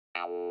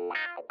Hey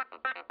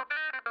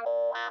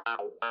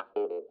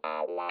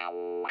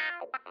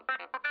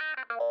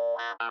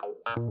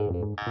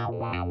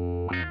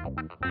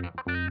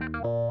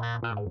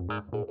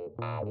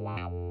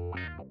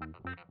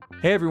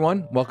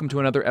everyone, welcome to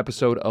another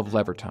episode of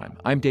Lever Time.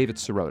 I'm David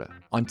Sirota.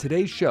 On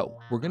today's show,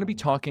 we're going to be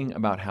talking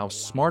about how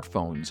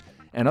smartphones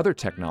and other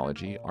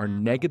technology are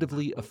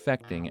negatively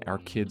affecting our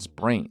kids'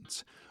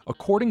 brains.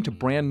 According to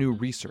brand new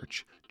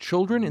research,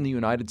 children in the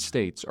United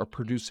States are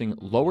producing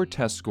lower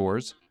test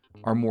scores,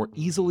 are more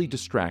easily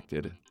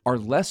distracted, are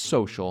less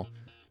social,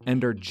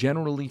 and are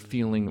generally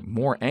feeling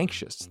more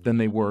anxious than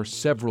they were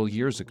several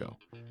years ago.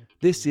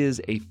 This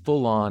is a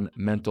full-on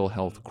mental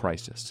health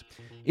crisis.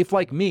 If,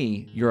 like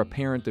me, you're a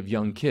parent of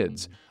young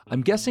kids,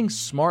 I'm guessing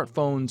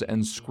smartphones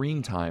and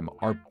screen time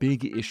are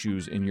big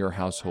issues in your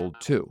household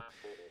too.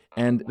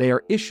 And they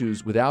are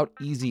issues without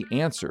easy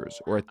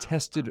answers or a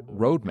tested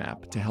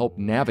roadmap to help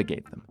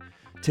navigate them.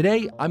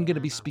 Today, I'm going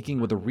to be speaking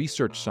with a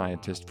research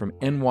scientist from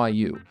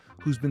NYU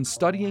who's been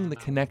studying the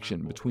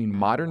connection between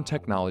modern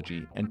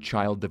technology and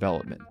child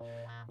development.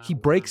 He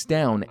breaks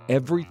down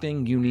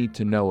everything you need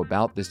to know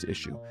about this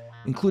issue,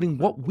 including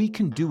what we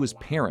can do as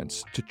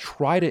parents to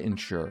try to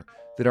ensure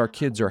that our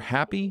kids are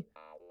happy,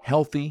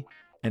 healthy,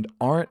 and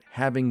aren't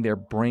having their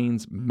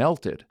brains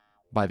melted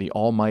by the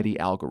almighty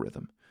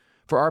algorithm.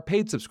 For our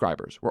paid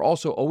subscribers, we're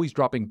also always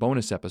dropping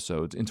bonus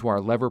episodes into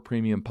our Lever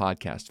Premium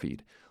podcast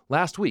feed.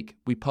 Last week,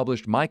 we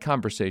published my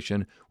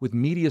conversation with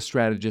media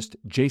strategist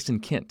Jason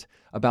Kint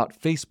about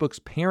Facebook's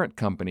parent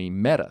company,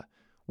 Meta,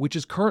 which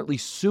is currently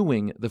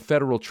suing the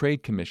Federal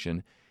Trade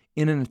Commission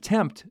in an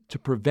attempt to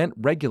prevent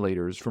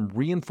regulators from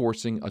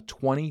reinforcing a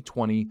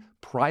 2020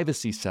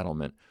 privacy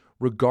settlement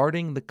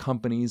regarding the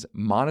company's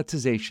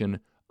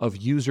monetization of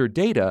user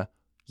data,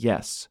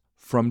 yes,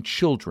 from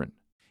children.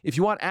 If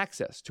you want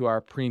access to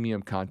our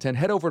premium content,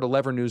 head over to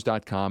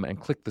levernews.com and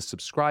click the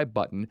subscribe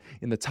button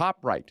in the top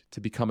right to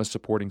become a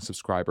supporting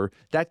subscriber.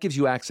 That gives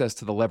you access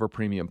to the Lever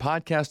Premium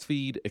podcast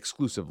feed,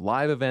 exclusive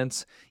live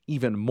events,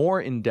 even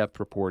more in-depth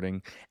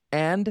reporting,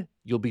 and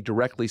you'll be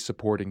directly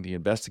supporting the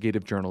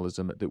investigative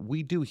journalism that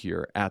we do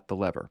here at The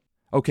Lever.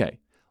 Okay,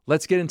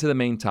 let's get into the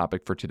main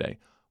topic for today,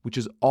 which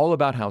is all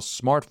about how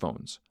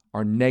smartphones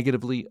are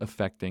negatively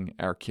affecting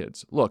our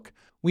kids. Look,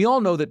 we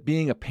all know that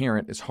being a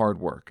parent is hard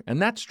work,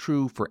 and that's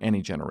true for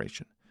any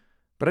generation.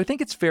 But I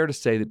think it's fair to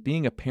say that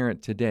being a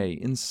parent today,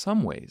 in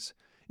some ways,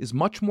 is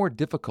much more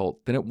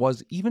difficult than it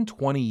was even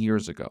 20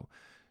 years ago.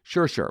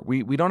 Sure,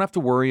 we don't have to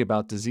worry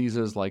about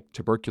diseases like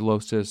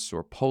tuberculosis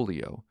or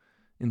polio.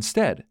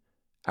 Instead,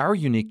 our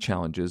unique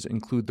challenges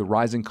include the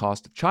rising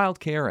cost of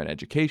childcare and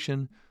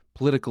education,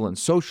 political and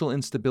social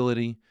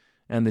instability,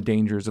 and the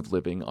dangers of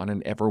living on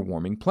an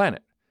ever-warming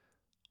planet.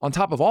 On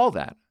top of all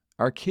that,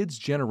 our kids'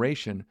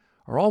 generation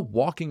are all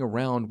walking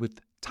around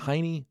with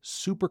tiny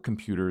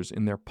supercomputers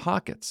in their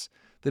pockets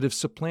that have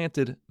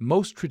supplanted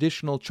most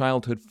traditional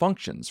childhood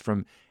functions,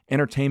 from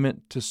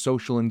entertainment to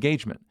social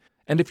engagement.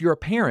 And if you're a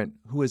parent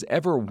who has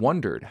ever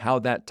wondered how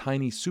that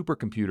tiny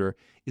supercomputer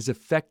is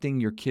affecting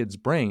your kid's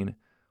brain,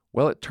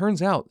 well, it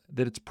turns out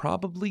that it's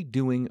probably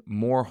doing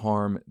more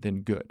harm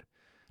than good.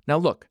 Now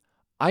look,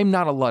 I'm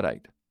not a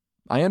Luddite.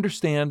 I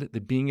understand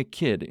that being a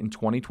kid in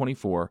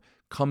 2024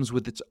 comes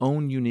with its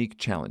own unique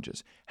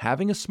challenges.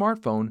 Having a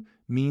smartphone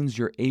means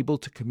you're able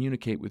to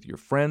communicate with your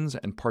friends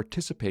and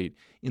participate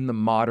in the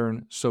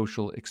modern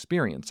social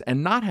experience.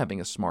 And not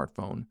having a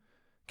smartphone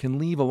can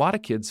leave a lot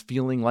of kids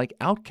feeling like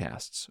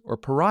outcasts or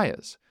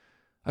pariahs.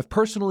 I've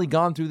personally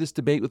gone through this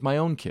debate with my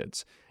own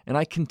kids, and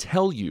I can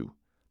tell you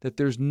that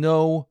there's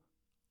no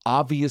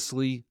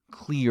obviously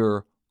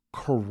clear,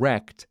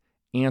 correct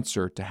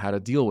answer to how to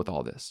deal with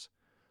all this.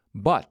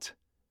 But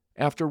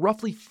after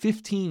roughly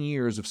 15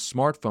 years of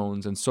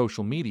smartphones and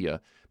social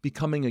media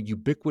becoming a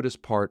ubiquitous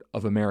part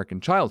of American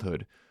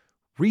childhood,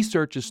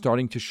 research is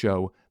starting to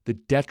show the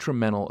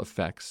detrimental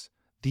effects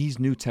these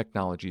new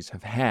technologies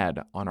have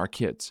had on our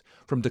kids.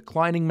 From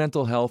declining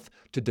mental health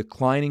to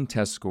declining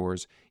test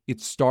scores,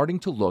 it's starting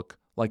to look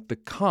like the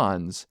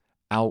cons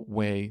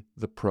outweigh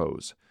the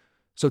pros.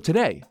 So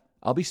today,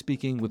 I'll be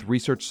speaking with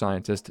research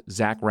scientist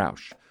Zach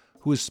Roush,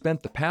 who has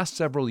spent the past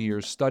several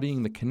years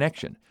studying the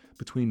connection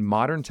between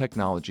modern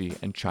technology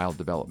and child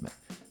development.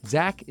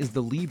 Zach is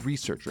the lead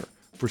researcher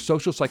for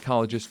social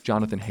psychologist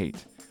Jonathan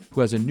Haidt,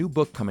 who has a new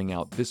book coming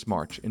out this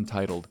March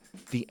entitled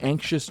The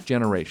Anxious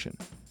Generation: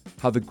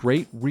 How the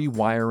Great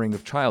Rewiring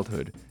of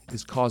Childhood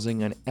is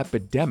Causing an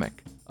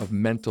Epidemic of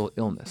Mental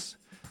Illness.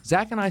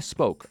 Zach and I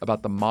spoke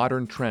about the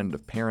modern trend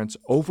of parents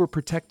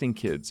overprotecting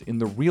kids in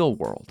the real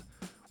world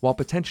while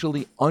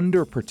potentially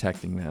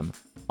underprotecting them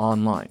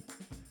online.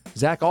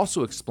 Zach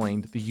also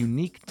explained the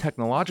unique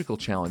technological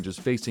challenges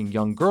facing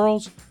young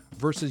girls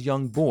versus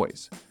young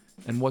boys,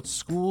 and what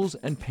schools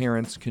and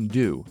parents can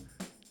do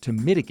to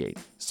mitigate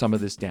some of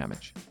this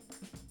damage.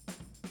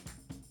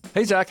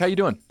 Hey, Zach, how you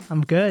doing?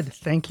 I'm good.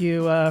 Thank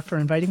you for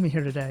inviting me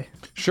here today.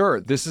 Sure.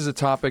 This is a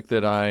topic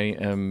that I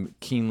am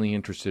keenly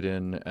interested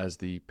in as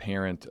the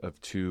parent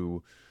of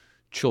two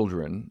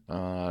children.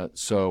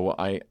 So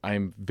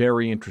I'm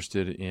very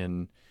interested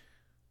in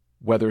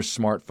whether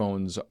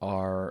smartphones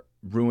are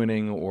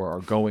ruining or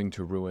are going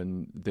to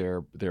ruin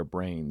their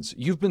brains.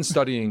 You've been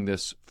studying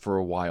this for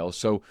a while.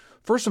 So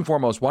first and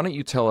foremost, why don't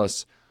you tell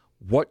us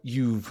what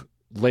you've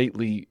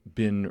lately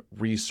been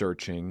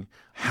researching,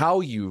 how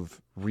you've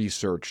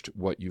researched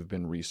what you've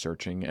been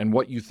researching, and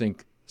what you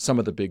think some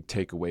of the big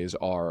takeaways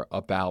are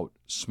about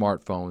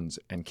smartphones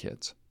and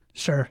kids.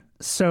 Sure.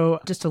 So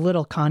just a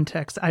little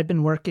context. I've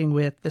been working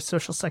with the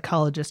social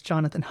psychologist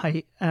Jonathan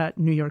Haidt at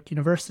New York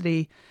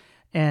University,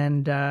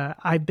 and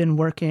I've been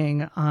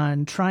working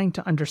on trying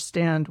to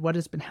understand what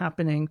has been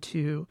happening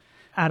to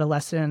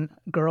adolescent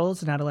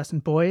girls and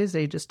adolescent boys,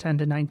 ages 10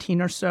 to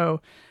 19 or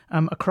so,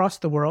 across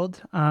the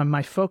world.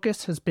 My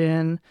focus has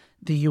been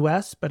the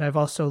U.S., but I've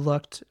also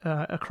looked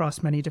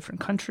across many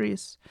different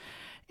countries.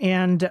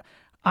 And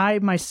I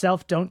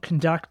myself don't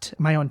conduct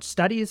my own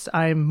studies.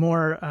 I'm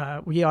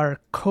more, we are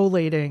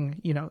collating,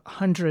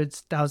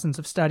 hundreds, thousands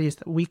of studies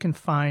that we can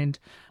find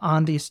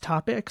on these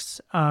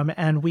topics.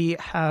 And we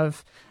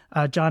have,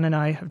 John and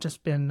I have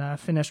just been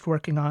finished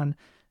working on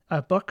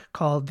a book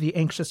called The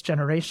Anxious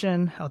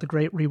Generation, How the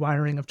Great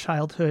Rewiring of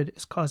Childhood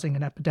is Causing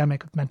an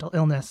Epidemic of Mental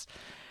Illness.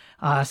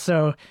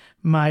 So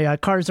my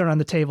cards are on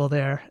the table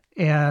there.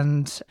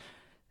 And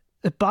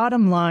the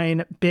bottom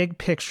line, big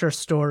picture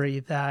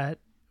story that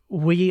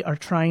we are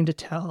trying to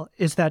tell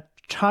is that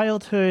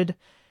childhood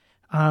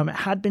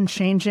had been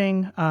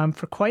changing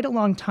for quite a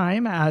long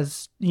time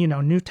as,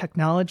 new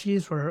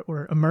technologies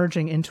were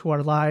emerging into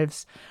our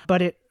lives,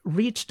 but it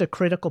reached a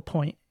critical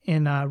point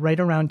in right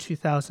around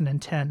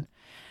 2010.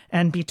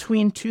 And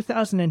between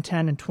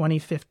 2010 and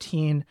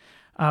 2015,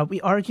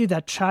 we argue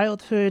that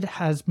childhood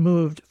has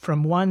moved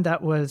from one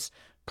that was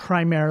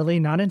primarily,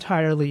 not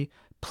entirely,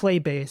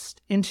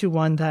 play-based into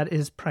one that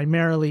is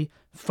primarily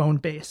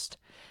phone-based.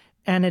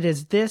 And it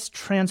is this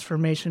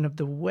transformation of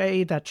the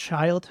way that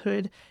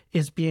childhood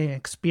is being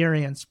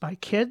experienced by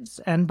kids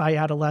and by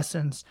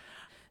adolescents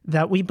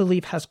that we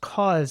believe has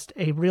caused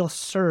a real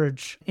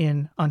surge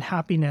in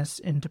unhappiness,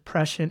 in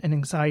depression and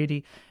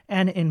anxiety,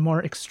 and in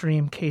more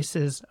extreme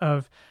cases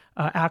of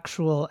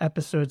actual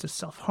episodes of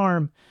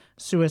self-harm,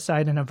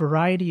 suicide, and a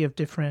variety of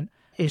different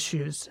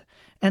issues.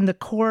 And the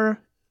core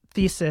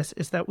thesis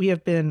is that we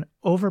have been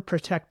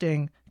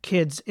overprotecting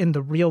kids in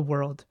the real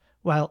world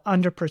while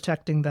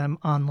underprotecting them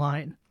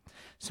online.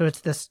 So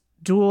it's this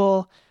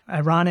dual,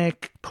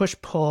 ironic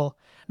push-pull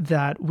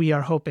that we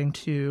are hoping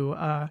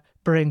to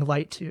bring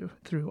light to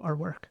through our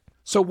work.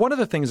 So one of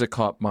the things that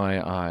caught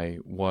my eye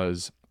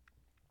was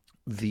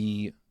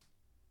the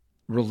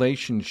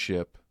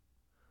relationship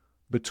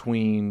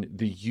between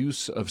the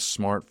use of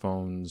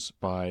smartphones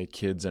by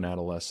kids and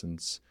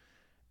adolescents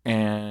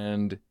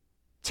and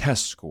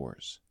test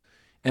scores.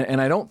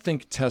 And I don't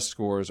think test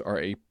scores are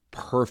a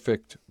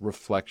perfect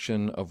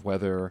reflection of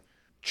whether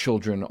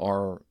children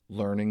are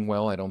learning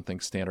well. I don't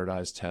think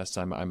standardized tests,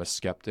 I'm a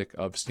skeptic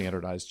of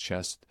standardized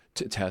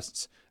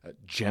tests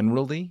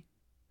generally.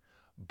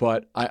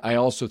 But I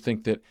also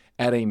think that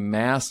at a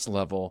mass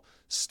level,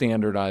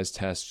 standardized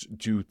tests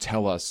do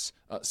tell us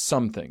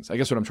some things. I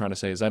guess what I'm trying to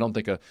say is I don't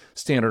think a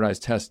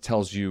standardized test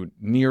tells you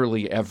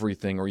nearly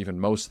everything or even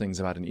most things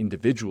about an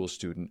individual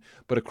student,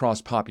 but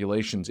across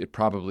populations, it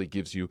probably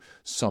gives you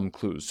some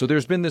clues. So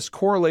there's been this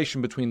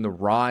correlation between the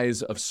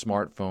rise of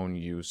smartphone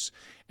use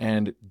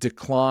and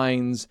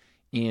declines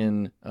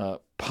in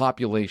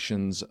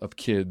populations of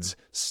kids'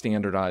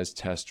 standardized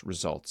test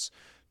results.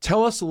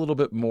 Tell us a little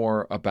bit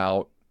more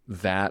about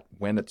that,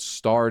 when it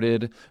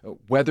started,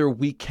 whether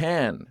we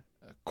can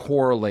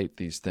correlate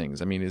these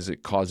things. I mean, is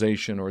it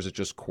causation or is it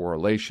just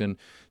correlation?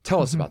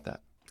 Tell us about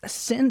that.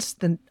 Since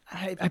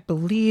I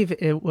believe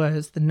it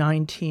was the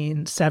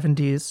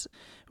 1970s,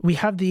 we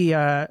have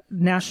the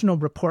National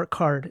Report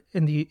Card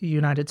in the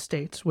United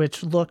States,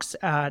 which looks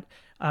at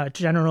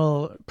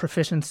general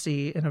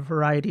proficiency in a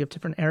variety of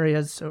different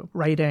areas, so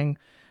writing,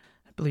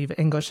 I believe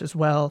English as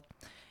well.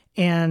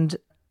 And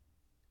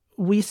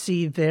we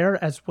see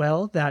there as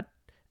well that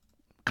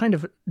kind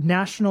of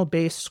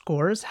national-based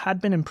scores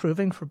had been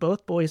improving for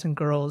both boys and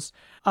girls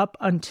up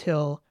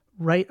until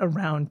right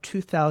around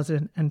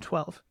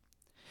 2012.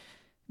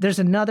 There's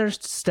another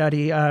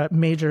study, a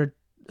major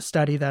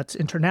study that's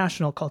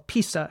international called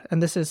PISA,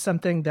 and this is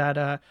something that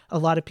a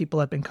lot of people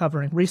have been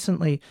covering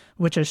recently,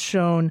 which has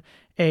shown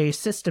a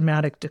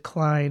systematic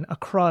decline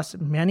across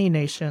many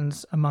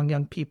nations among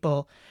young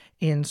people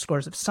in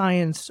scores of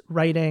science,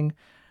 writing,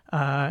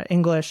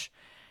 English,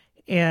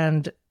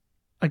 and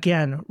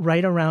again,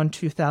 right around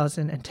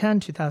 2010,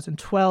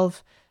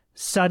 2012,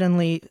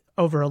 suddenly,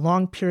 over a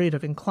long period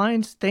of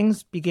inclines,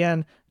 things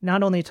began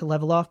not only to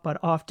level off, but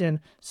often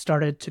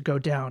started to go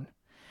down.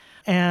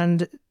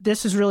 And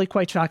this is really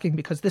quite shocking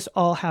because this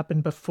all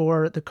happened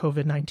before the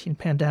COVID-19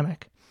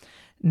 pandemic.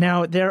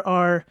 Now, there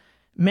are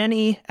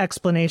many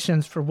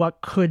explanations for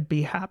what could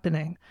be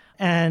happening.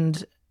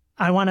 And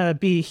I want to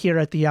be here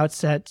at the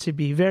outset to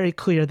be very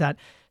clear that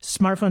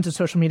smartphones and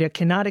social media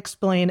cannot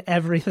explain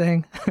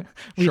everything.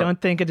 We Sure. don't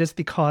think it is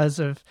the cause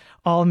of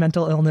all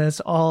mental illness,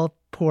 all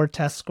poor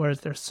test scores.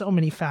 There's so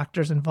many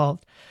factors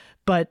involved.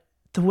 But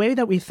the way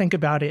that we think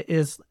about it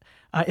is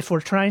If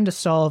we're trying to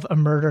solve a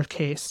murder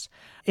case,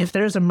 if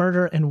there's a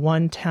murder in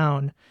one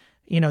town,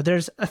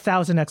 there's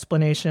 1,000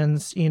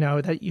 explanations,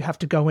 that you have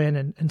to go in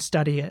and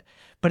study it.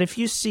 But if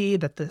you see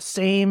that the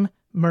same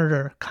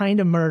kind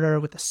of murder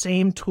with the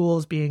same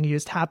tools being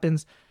used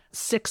happens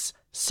 6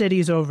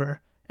 cities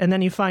over, and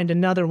then you find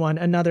another one,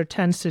 another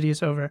 10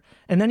 cities over,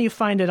 and then you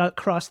find it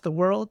across the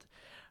world,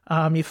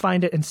 you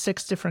find it in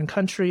 6 different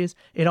countries,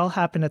 it all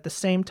happened at the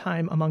same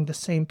time among the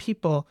same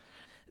people,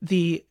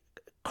 the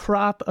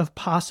crop of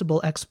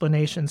possible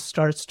explanations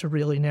starts to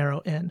really narrow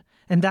in.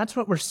 And that's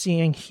what we're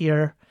seeing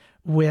here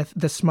with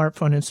the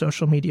smartphone and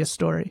social media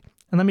story.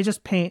 And let me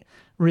just paint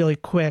really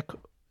quick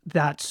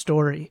that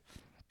story.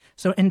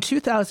 So in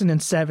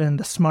 2007,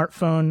 the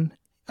smartphone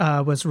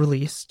was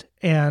released.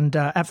 And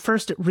at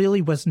first, it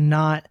really was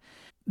not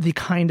the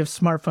kind of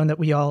smartphone that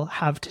we all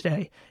have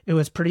today. It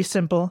was pretty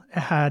simple.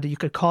 You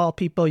could call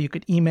people, you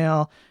could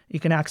email, you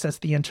can access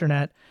the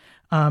internet.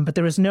 But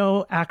there was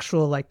no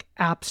actual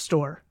app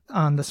store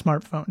on the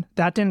smartphone.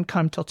 That didn't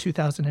come till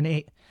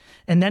 2008.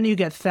 And then you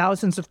get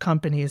thousands of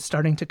companies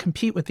starting to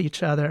compete with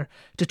each other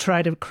to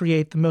try to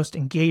create the most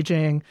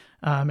engaging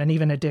and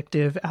even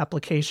addictive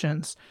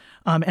applications.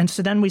 And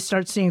so then we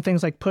start seeing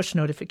things like push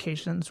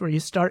notifications where you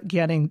start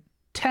getting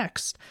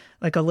text,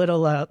 like a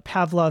little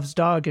Pavlov's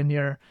dog in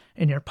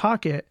your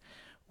pocket,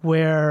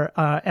 where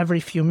every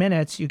few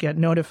minutes you get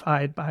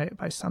notified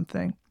by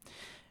something.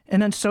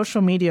 And then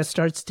social media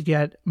starts to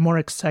get more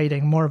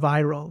exciting, more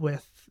viral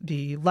with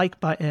the like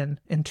button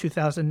in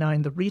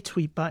 2009, the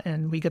retweet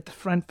button. We get the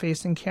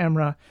front-facing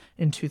camera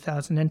in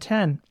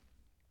 2010.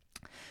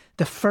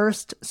 The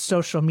first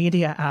social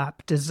media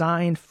app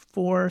designed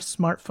for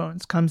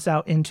smartphones comes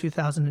out in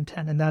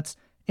 2010, and that's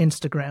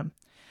Instagram.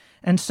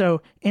 And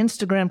so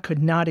Instagram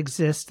could not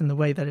exist in the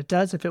way that it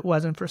does if it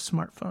wasn't for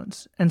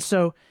smartphones. And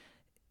so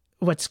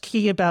what's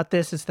key about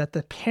this is that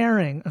the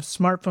pairing of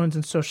smartphones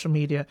and social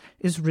media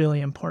is really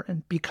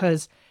important,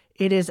 because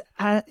it is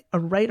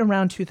right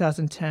around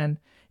 2010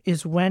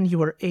 is when you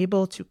were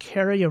able to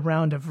carry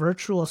around a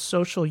virtual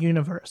social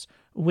universe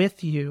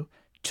with you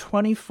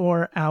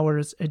 24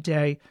 hours a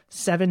day,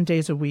 7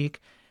 days a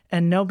week,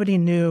 and nobody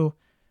knew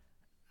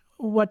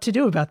what to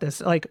do about this.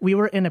 We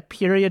were in a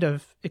period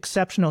of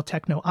exceptional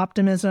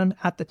techno-optimism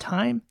at the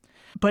time.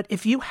 But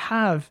if you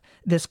have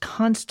this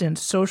constant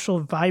social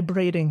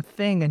vibrating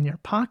thing in your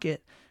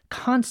pocket,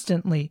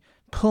 constantly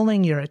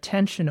pulling your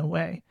attention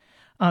away,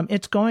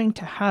 it's going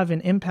to have an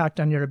impact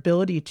on your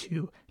ability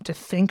to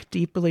think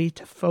deeply,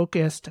 to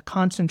focus, to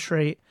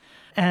concentrate.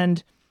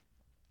 And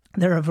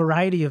there are a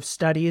variety of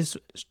studies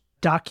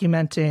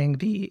documenting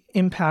the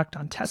impact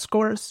on test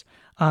scores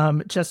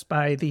just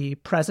by the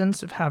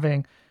presence of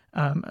having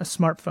a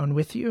smartphone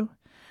with you.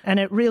 And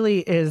it really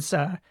is,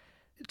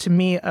 to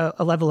me,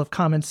 a level of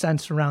common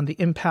sense around the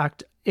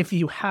impact if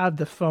you have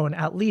the phone,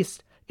 at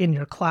least in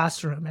your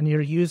classroom, and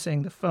you're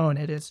using the phone.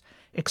 It is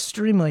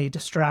extremely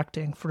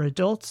distracting for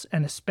adults,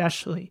 and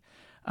especially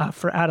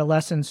for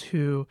adolescents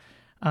who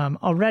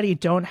already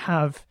don't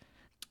have,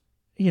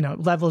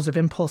 levels of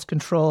impulse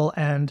control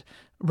and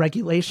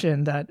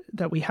regulation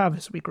that we have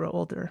as we grow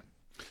older.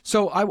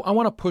 So I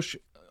want to push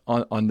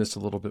on this a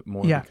little bit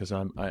more, because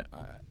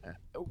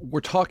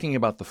we're talking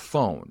about the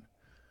phone,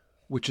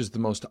 which is the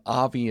most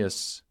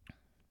obvious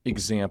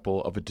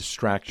example of a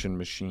distraction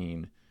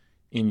machine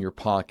in your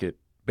pocket,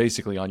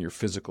 basically on your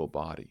physical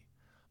body.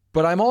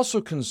 But I'm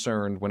also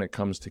concerned when it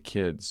comes to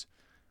kids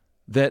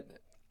that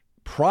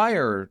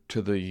prior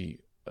to the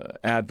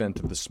advent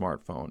of the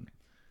smartphone,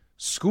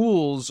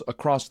 schools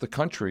across the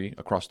country,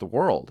 across the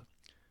world,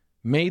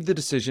 made the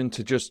decision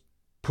to just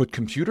put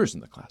computers in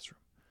the classroom.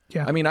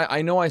 Yeah. I mean,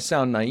 I know I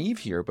sound naive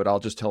here, but I'll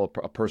just tell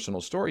a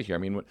personal story here. I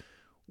mean,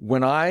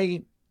 when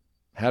I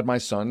had my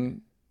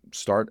son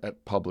start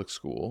at public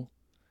school,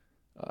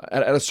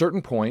 at a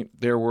certain point,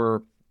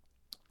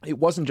 it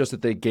wasn't just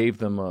that they gave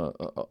them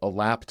a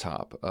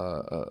laptop,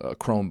 a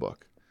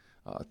Chromebook,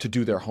 to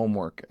do their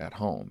homework at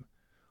home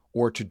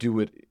or to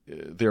do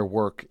their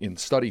work in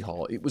study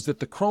hall. It was that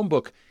the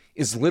Chromebook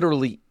is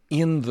literally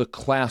in the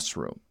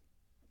classroom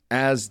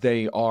as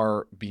they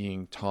are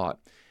being taught.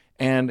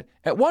 And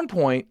at one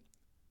point,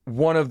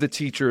 one of the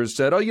teachers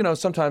said,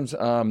 sometimes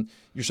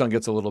your son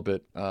gets a little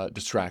bit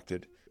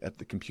distracted at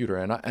the computer.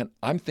 And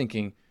I'm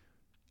thinking,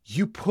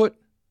 you put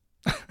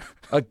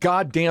a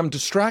goddamn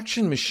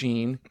distraction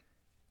machine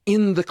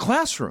in the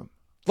classroom.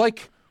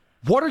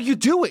 What are you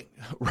doing,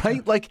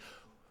 right?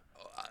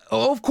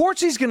 Of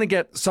course he's going to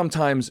get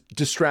sometimes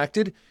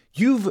distracted.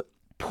 You've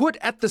put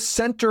at the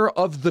center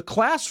of the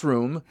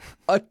classroom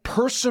a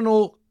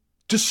personal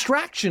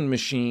distraction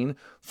machine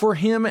for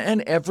him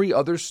and every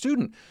other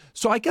student.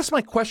 So I guess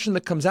my question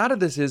that comes out of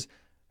this is,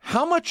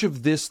 how much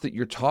of this that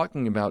you're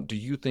talking about do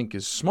you think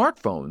is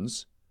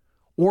smartphones,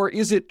 or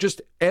is it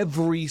just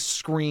every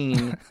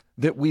screen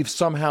that we've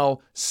somehow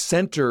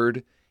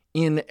centered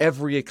in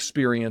every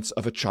experience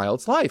of a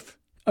child's life?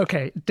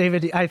 Okay,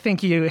 David, I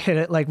think you hit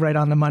it right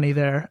on the money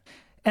there.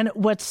 And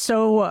what's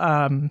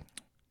so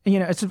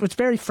What's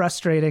very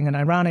frustrating and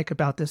ironic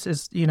about this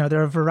is, there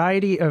are a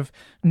variety of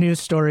news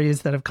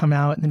stories that have come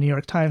out in the New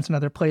York Times and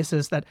other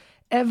places that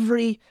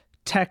every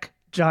tech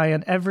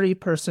giant, every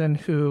person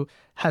who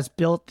has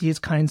built these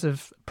kinds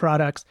of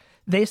products,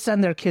 they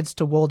send their kids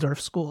to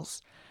Waldorf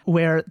schools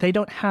where they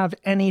don't have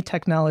any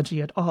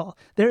technology at all.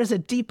 There is a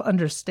deep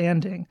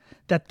understanding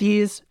that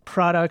these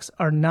products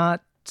are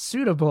not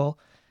suitable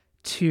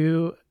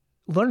to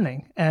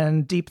learning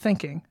and deep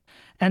thinking.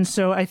 And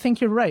so I think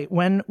you're right.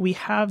 When we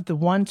have the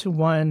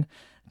one-to-one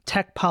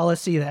tech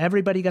policy that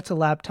everybody gets a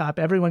laptop,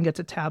 everyone gets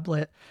a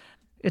tablet,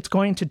 it's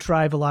going to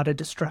drive a lot of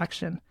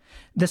distraction.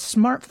 The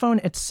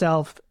smartphone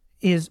itself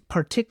is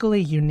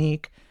particularly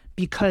unique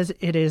because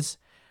it is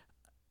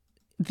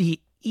the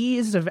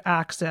ease of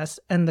access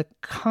and the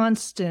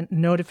constant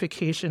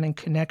notification and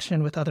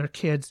connection with other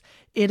kids.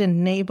 It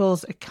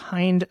enables a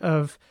kind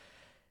of,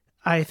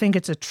 I think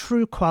it's a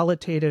true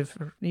qualitative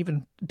or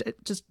even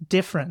just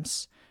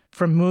difference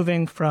from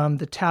moving from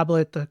the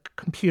tablet, the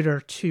computer,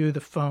 to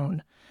the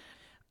phone.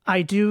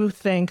 I do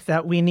think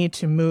that we need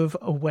to move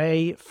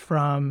away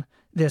from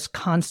this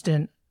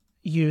constant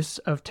use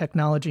of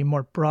technology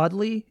more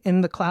broadly in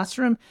the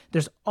classroom.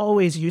 There's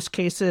always use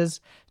cases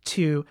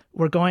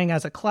we're going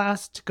as a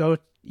class to go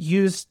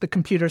use the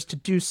computers to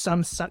do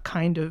some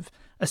kind of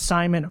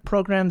assignment or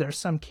program. There are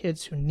some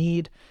kids who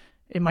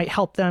it might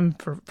help them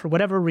for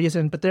whatever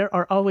reason, but there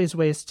are always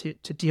ways to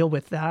deal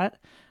with that.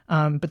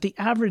 But the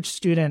average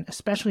student,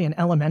 especially in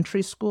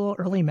elementary school,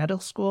 early middle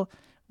school,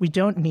 we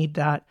don't need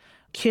that.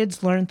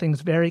 Kids learn things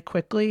very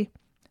quickly,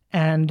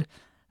 and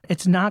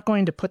it's not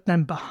going to put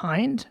them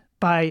behind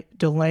by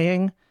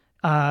delaying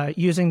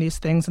using these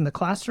things in the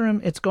classroom.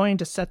 It's going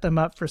to set them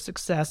up for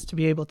success to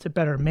be able to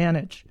better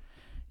manage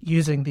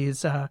using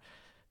these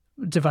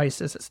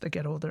devices as they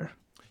get older.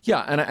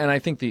 Yeah, and I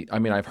think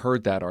I've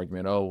heard that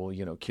argument. Oh,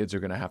 well, kids are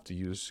going to have to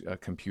use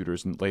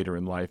computers later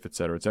in life, et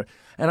cetera, et cetera.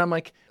 And I'm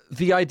like,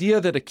 the idea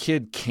that a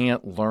kid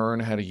can't learn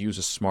how to use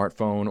a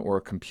smartphone or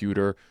a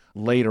computer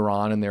later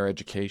on in their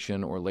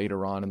education or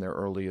later on in their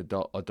early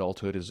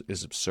adulthood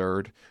is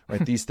absurd.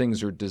 Right? These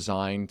things are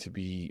designed to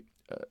be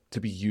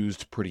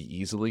used pretty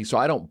easily, so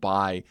I don't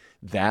buy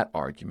that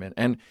argument.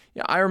 And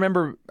I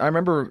remember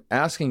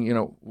asking,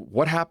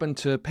 what happened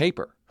to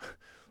paper?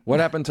 What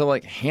happened to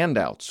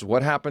handouts?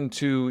 What happened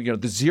to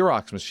the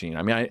Xerox machine?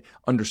 I mean, I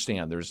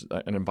understand there's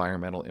an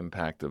environmental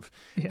impact of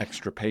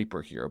extra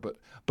paper here,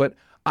 but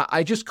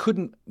I just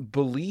couldn't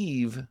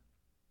believe,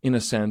 in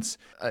a sense,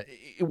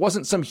 it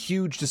wasn't some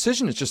huge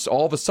decision. It's just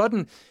all of a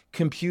sudden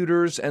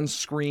computers and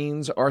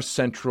screens are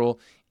central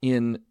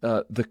in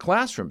the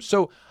classroom.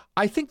 So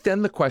I think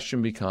then the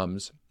question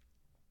becomes,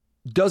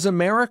 does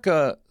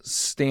America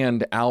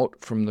stand out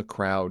from the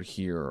crowd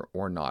here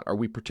or not? Are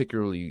we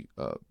particularly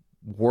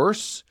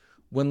worse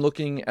when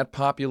looking at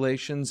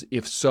populations?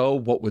 If so,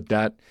 what would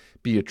that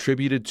be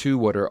attributed to?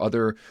 What are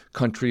other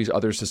countries,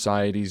 other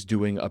societies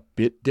doing a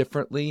bit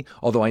differently?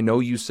 Although I know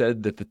you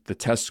said that the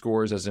test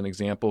scores, as an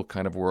example,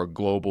 kind of were a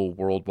global,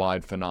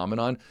 worldwide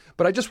phenomenon.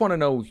 But I just want to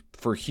know,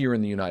 for here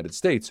in the United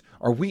States,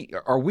 are we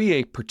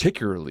a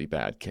particularly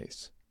bad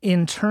case?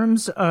 In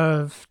terms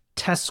of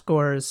test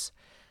scores,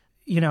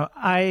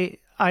 I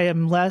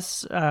am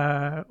less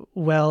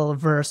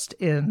well-versed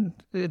in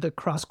the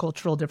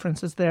cross-cultural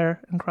differences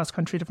there and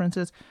cross-country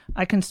differences.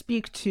 I can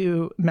speak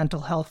to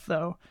mental health,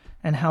 though,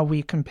 and how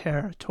we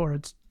compare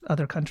towards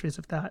other countries,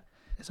 if that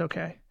is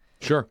okay.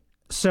 Sure.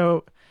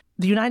 So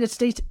the United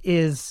States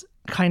is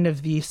kind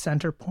of the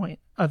center point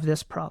of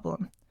this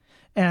problem.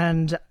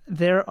 And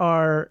there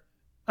are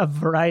a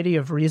variety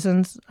of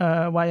reasons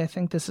why I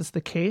think this is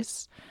the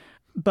case.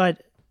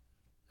 But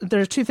there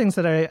are two things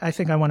that I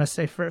think I want to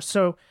say first.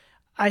 So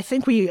I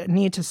think we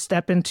need to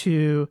step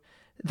into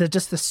the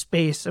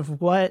space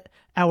of what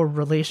our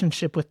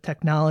relationship with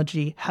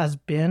technology has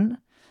been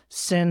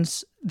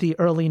since the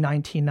early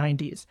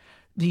 1990s.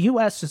 The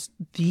U.S. is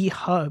the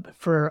hub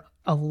for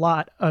a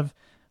lot of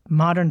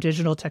modern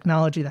digital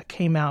technology that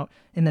came out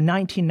in the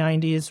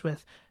 1990s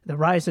with the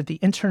rise of the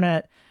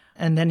internet,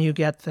 and then you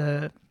get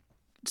the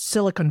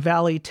Silicon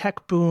Valley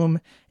tech boom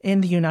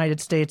in the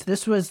United States.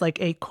 This was like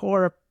a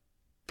core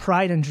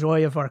pride and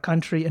joy of our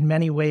country in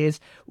many ways.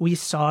 We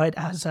saw it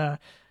as a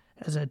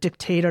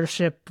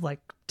dictatorship, like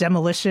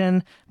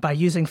demolition, by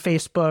using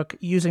Facebook,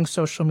 using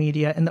social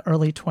media in the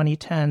early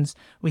 2010s.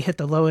 We hit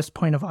the lowest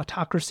point of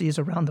autocracies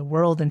around the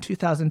world in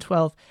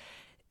 2012.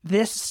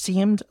 This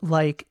seemed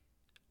like,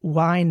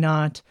 why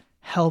not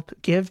help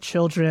give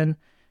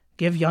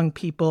young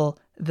people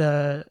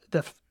the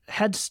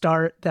head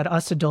start that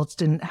us adults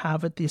didn't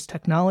have with these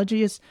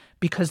technologies,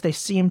 because they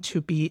seem to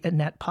be a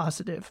net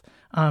positive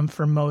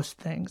for most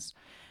things.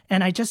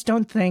 And I just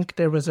don't think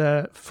there was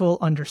a full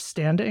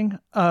understanding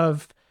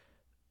of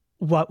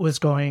what was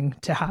going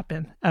to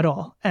happen at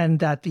all, and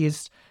that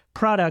these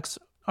products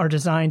are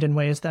designed in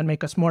ways that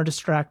make us more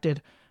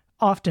distracted,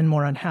 often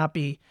more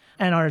unhappy,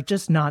 and are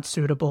just not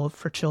suitable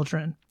for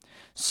children.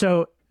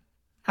 So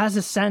as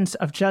a sense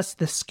of just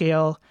the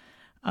scale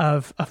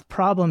of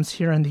problems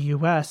here in the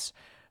U.S.,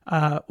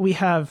 we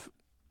have,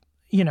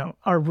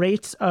 our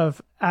rates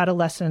of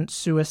adolescent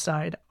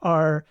suicide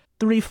are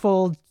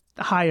threefold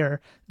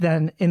higher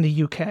than in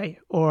the UK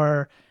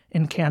or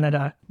in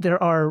Canada.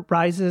 There are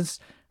rises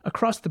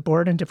across the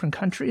board in different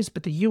countries,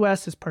 but the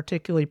US is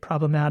particularly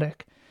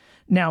problematic.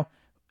 Now,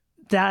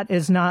 that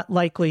is not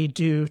likely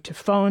due to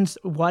phones.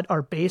 What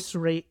our base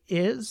rate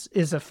is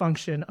a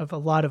function of a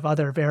lot of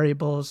other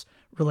variables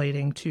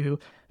relating to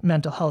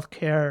mental health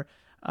care,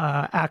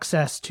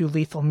 access to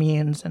lethal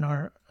means, and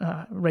our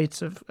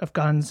rates of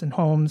guns in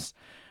homes.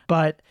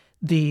 But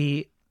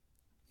the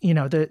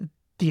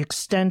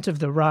extent of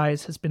the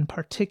rise has been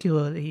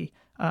particularly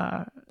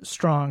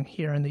strong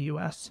here in the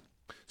U.S.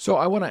 So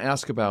I want to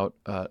ask about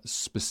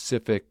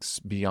specifics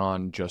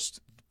beyond just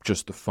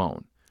the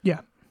phone. Yeah.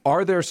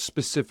 Are there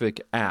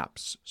specific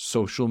apps,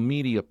 social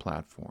media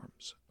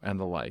platforms, and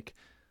the like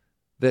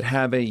that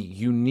have a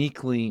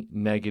uniquely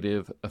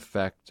negative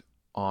effect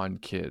on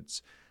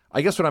kids?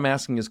 I guess what I'm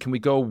asking is, can we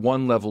go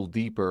one level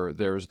deeper?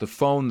 There's the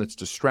phone that's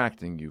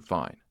distracting you,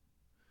 fine.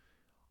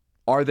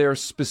 Are there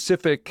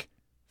specific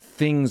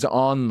things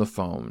on the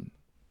phone,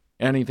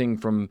 anything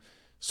from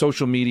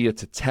social media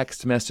to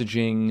text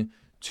messaging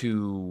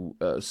to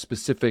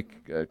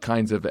specific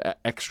kinds of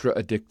extra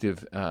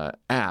addictive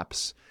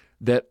apps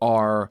that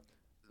are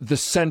the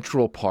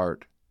central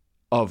part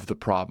of the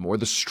problem or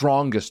the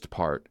strongest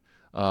part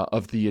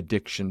of the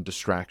addiction,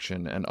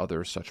 distraction, and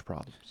other such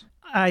problems?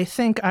 I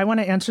think I want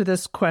to answer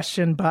this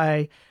question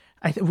by,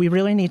 we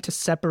really need to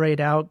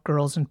separate out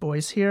girls and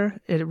boys here.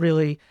 It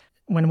really,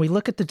 when we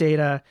look at the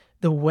data,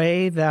 the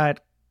way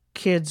that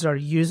kids are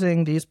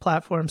using these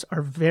platforms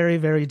are very,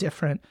 very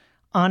different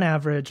on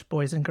average,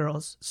 boys and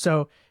girls.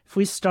 So if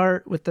we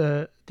start with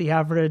the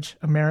average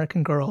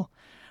American girl,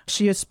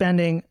 she is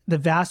spending the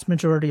vast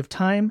majority of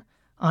time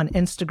on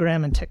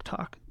Instagram and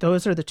TikTok.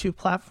 Those are the two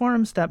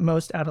platforms that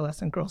most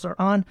adolescent girls are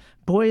on.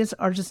 Boys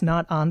are just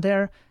not on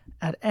there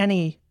at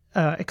any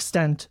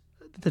extent,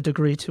 the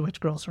degree to which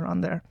girls are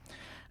on there.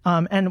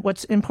 And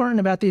what's important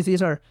about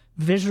these are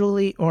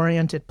visually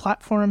oriented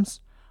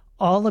platforms,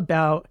 all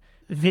about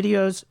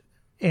videos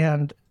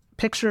and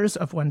pictures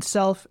of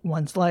oneself,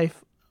 one's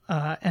life,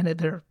 and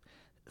they're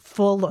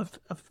full of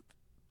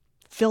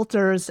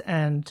filters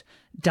and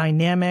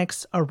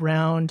dynamics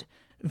around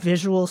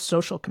visual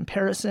social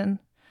comparison,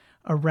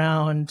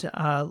 around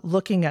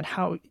looking at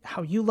how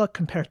you look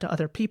compared to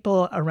other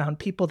people, around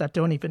people that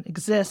don't even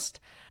exist.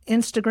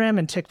 Instagram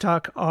and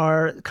TikTok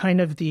are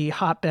kind of the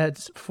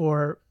hotbeds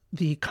for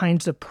the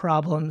kinds of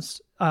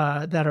problems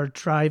that are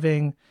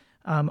driving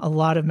a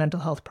lot of mental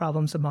health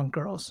problems among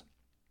girls.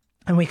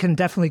 And we can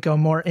definitely go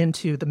more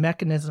into the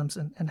mechanisms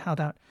and how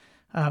that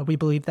we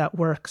believe that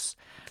works.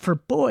 For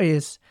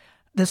boys,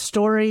 the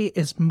story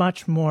is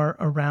much more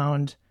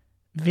around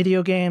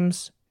video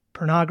games,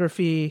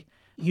 pornography,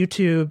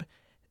 YouTube.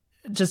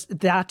 Just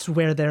that's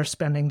where they're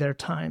spending their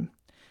time.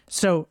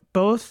 So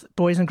both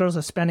boys and girls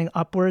are spending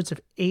upwards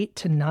of 8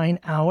 to 9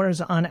 hours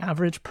on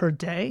average per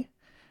day,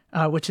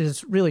 which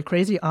is really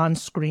crazy on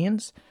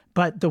screens.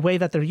 But the way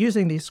that they're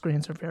using these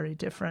screens are very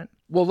different.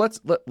 Well,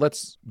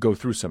 let's go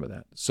through some of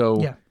that.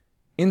 So yeah.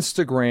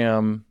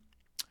 Instagram,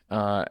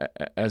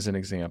 as an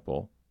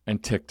example,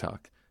 and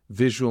TikTok,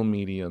 visual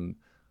medium.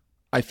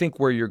 I think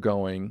where you're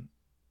going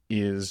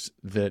is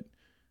that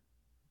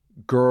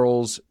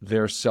girls,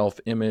 their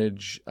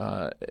self-image,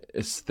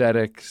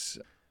 aesthetics,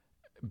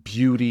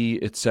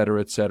 beauty, et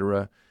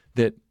cetera,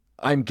 that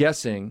I'm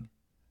guessing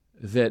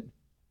that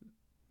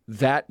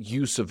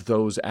use of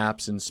those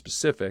apps in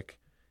specific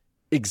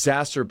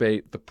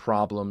exacerbate the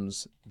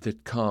problems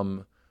that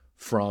come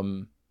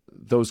from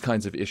those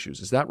kinds of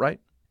issues. Is that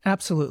right?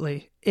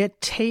 Absolutely. It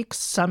takes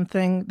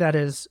something that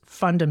is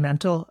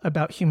fundamental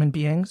about human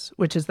beings,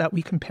 which is that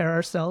we compare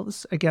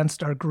ourselves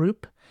against our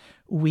group.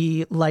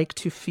 We like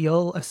to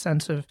feel a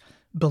sense of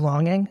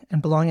belonging,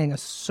 and belonging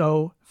is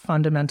so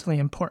fundamentally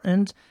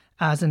important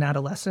as an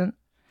adolescent.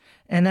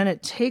 And then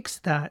it takes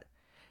that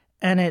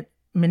and it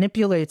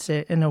manipulates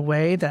it in a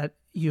way that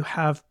you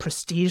have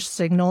prestige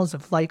signals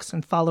of likes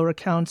and follower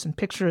counts and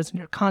pictures, and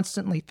you're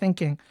constantly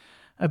thinking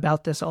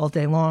about this all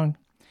day long.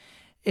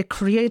 It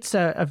creates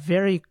a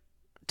very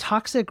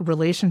toxic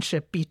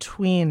relationship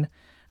between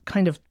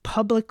kind of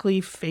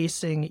publicly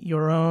facing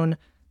your own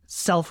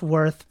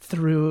self-worth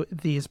through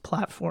these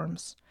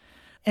platforms.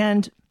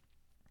 And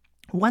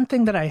one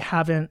thing that I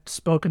haven't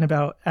spoken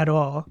about at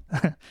all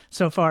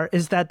so far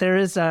is that there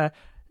is,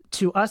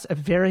 to us, a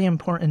very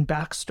important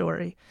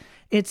backstory.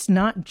 It's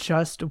not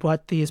just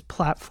what these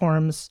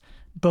platforms,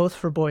 both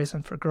for boys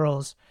and for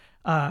girls,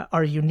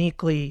 are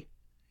uniquely,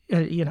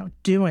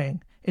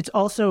 doing. It's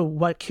also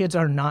what kids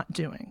are not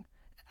doing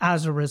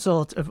as a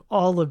result of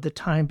all of the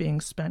time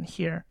being spent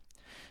here.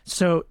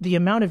 So the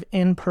amount of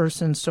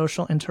in-person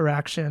social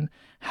interaction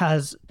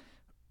has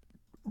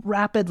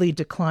rapidly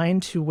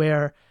declined to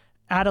where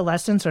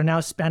adolescents are now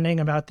spending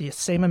about the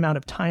same amount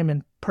of time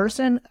in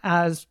person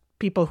as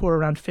people who are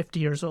around 50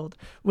 years old,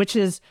 which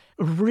is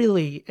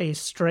really a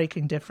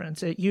striking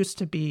difference. It used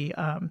to be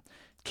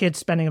kids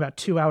spending about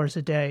 2 hours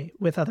a day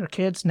with other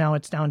kids. Now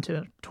it's down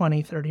to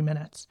 20, 30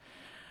 minutes.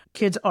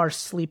 Kids are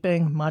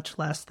sleeping much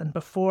less than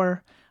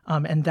before,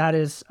 and that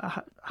is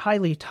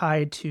highly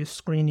tied to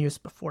screen use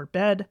before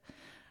bed.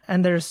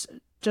 And there's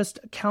just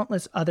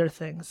countless other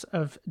things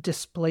of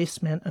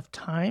displacement of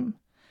time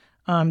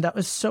that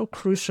was so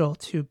crucial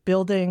to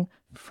building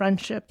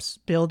friendships,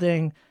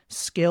 building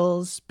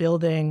skills,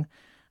 building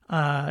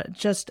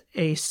just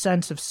a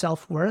sense of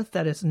self-worth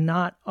that is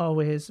not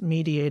always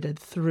mediated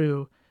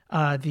through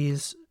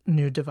these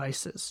new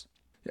devices.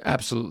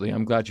 Absolutely.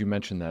 I'm glad you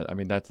mentioned that. I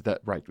mean, that's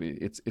right.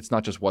 It's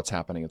not just what's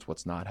happening, it's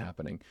what's not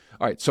happening.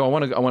 All right. So I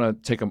want to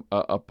take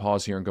a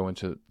pause here and go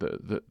into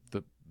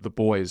the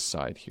boys'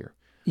 side here.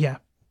 Yeah.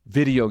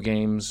 Video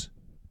games,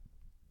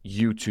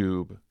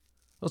 YouTube.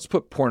 Let's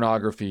put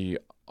pornography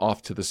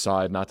off to the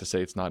side, not to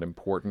say it's not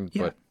important,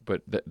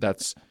 but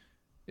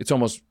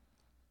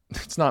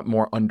it's not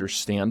more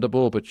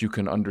understandable, but you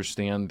can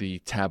understand the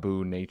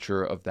taboo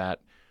nature of that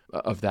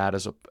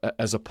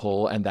as a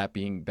pull, and that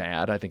being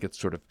bad. I think it's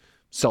sort of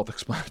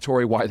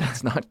self-explanatory why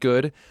that's not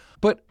good.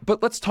 But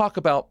let's talk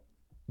about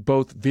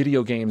both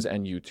video games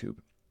and YouTube.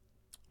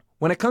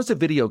 When it comes to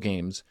video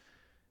games,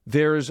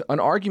 there's an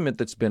argument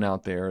that's been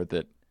out there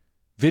that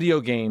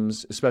video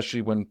games,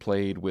 especially when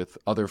played with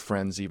other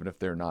friends, even if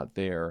they're not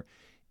there,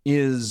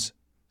 is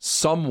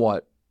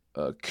somewhat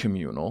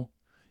communal,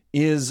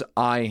 is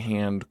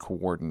eye-hand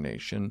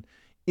coordination,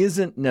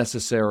 isn't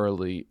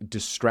necessarily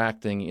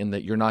distracting in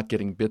that you're not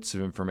getting bits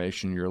of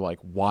information. You're like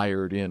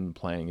wired in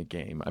playing a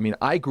game. I mean,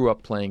 I grew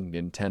up playing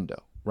Nintendo,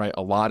 right?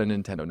 A lot of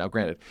Nintendo. Now,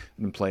 granted,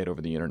 I didn't play it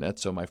over the internet.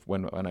 So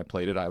when I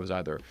played it, I was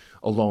either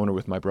alone or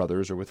with my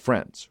brothers or with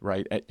friends,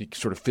 right?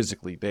 Sort of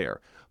physically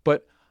there.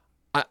 But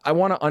I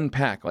want to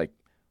unpack, like,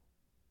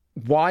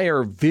 why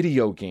are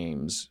video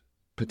games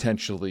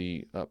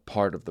potentially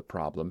part of the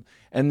problem?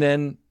 And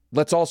then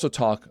let's also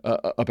talk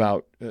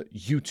about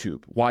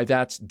YouTube, why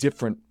that's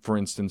different, for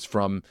instance,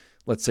 from,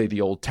 let's say,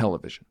 the old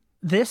television.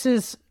 This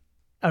is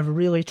a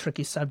really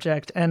tricky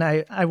subject, and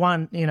I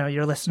want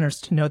your listeners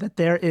to know that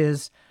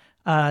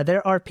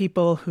there are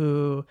people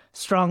who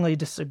strongly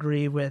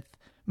disagree with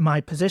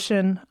my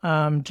position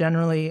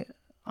generally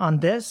on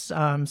this.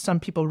 Some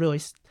people really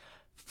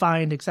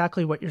find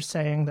exactly what you're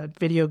saying, that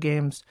video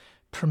games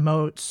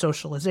promote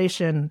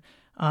socialization.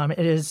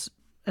 It is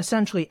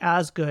essentially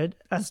as good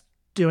as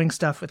doing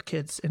stuff with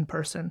kids in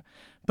person.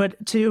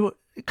 But to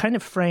kind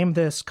of frame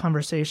this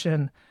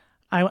conversation,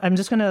 I'm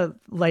just going to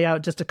lay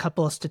out just a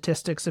couple of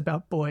statistics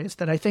about boys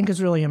that I think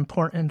is really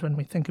important when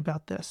we think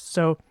about this.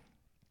 So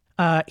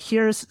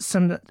here's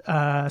some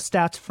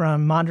stats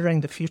from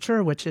Monitoring the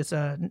Future, which is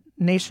a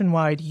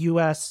nationwide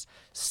U.S.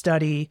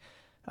 study,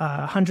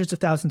 hundreds of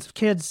thousands of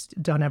kids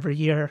done every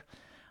year.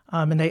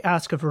 And they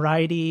ask a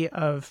variety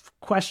of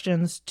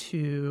questions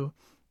to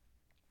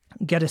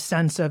get a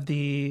sense of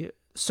the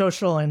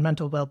social and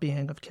mental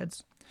well-being of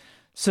kids.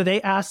 So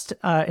they asked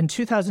in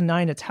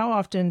 2009, it's how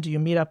often do you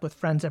meet up with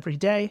friends every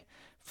day?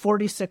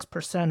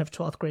 46% of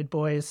 12th grade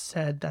boys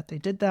said that they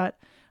did that.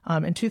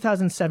 In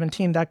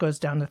 2017, that goes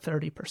down to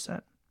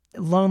 30%.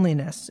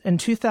 Loneliness. In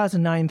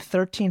 2009,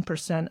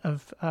 13%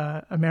 of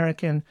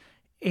American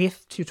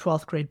 8th to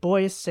 12th grade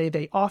boys say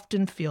they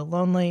often feel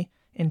lonely.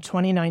 In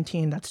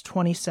 2019, that's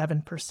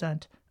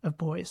 27% of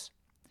boys.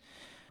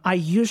 I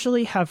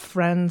usually have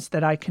friends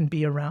that I can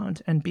be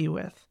around and be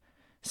with.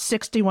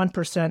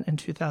 61% in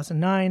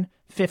 2009,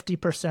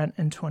 50%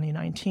 in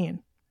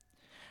 2019.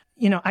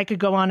 I could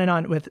go on and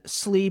on with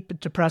sleep,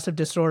 depressive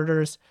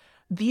disorders.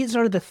 These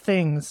are the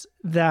things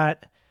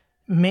that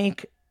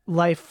make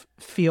life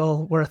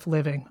feel worth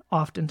living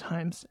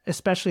oftentimes,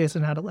 especially as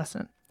an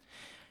adolescent.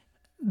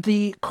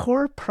 The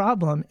core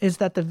problem is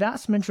that the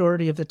vast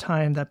majority of the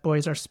time that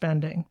boys are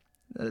spending,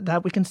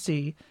 that we can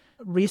see,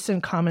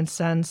 recent Common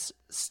Sense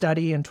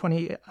study in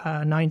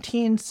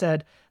 2019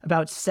 said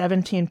about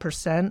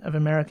 17% of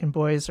American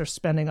boys are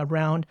spending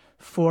around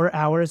 4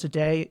 hours a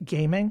day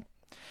gaming.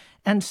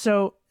 And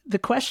so the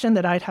question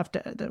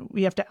that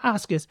we have to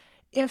ask is,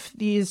 if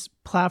these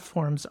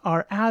platforms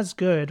are as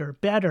good or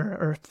better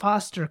or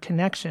foster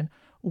connection,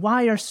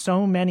 why are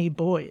so many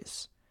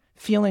boys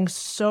feeling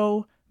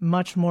so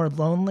much more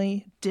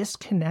lonely,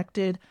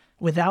 disconnected,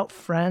 without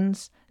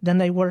friends than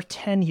they were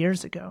 10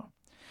 years ago?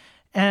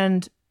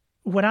 And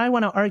what I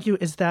want to argue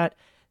is that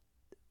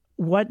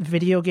what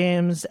video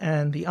games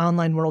and the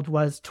online world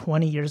was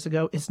 20 years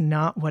ago is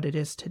not what it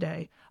is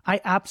today.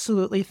 I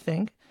absolutely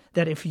think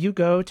that if you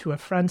go to a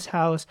friend's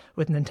house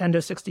with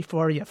Nintendo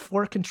 64, you have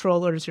 4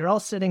 controllers, you're all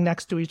sitting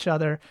next to each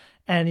other,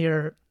 and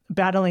you're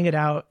battling it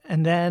out,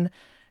 and then,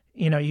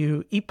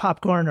 you eat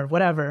popcorn or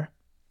whatever,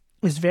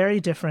 is very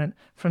different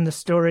from the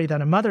story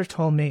that a mother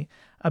told me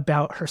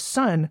about her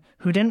son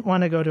who didn't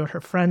want to go to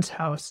her friend's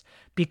house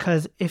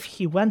because if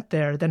he went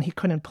there, then he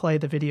couldn't play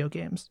the video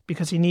games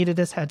because he needed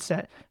his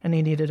headset and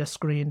he needed a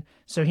screen.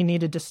 So he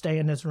needed to stay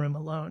in his room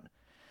alone.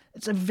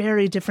 It's a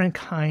very different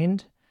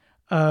kind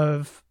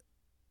of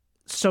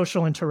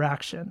social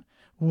interaction.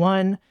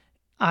 One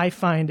I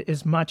find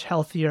is much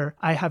healthier.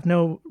 I have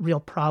no real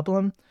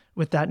problem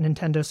with that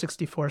Nintendo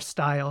 64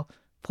 style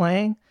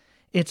playing.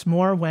 It's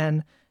more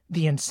when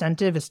the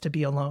incentive is to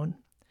be alone.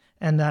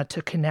 and that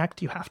to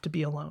connect, you have to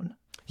be alone.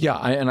 Yeah,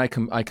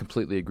 I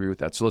completely agree with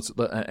that. So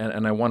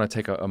and I want to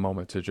take a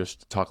moment to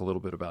just talk a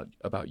little bit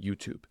about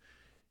YouTube.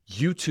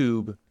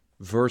 YouTube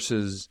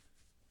versus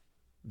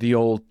the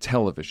old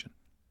television,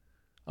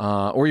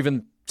 or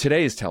even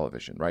today's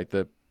television, right?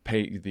 The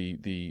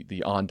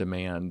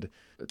on-demand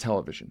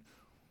television.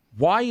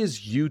 Why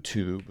is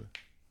YouTube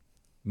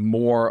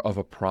more of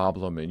a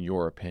problem, in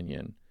your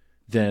opinion,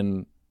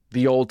 than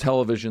the old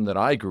television that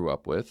I grew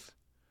up with?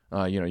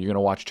 You're going to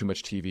watch too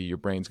much TV, your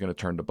brain's going to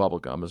turn to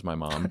bubblegum, as my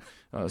mom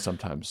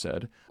sometimes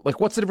said. Like,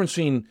 what's the difference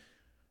between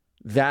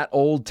that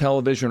old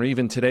television or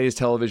even today's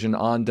television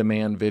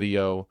on-demand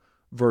video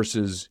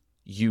versus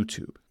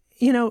YouTube?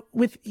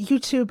 With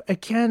YouTube,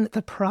 again,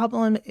 the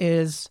problem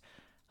is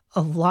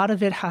a lot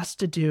of it has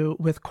to do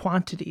with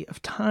quantity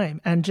of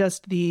time and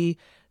just the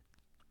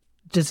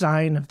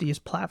design of these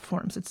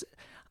platforms.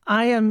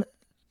 I am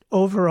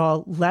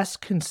overall less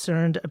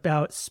concerned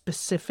about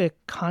specific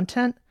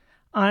content.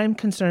 I'm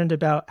concerned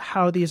about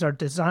how these are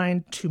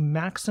designed to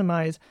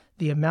maximize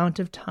the amount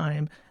of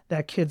time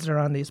that kids are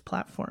on these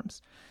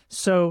platforms.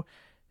 So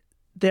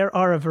there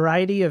are a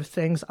variety of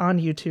things on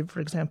YouTube. For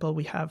example,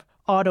 we have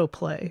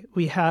autoplay.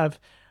 We have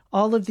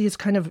all of these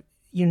kind of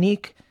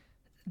unique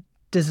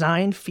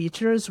design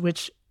features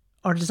which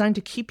are designed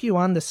to keep you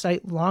on the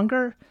site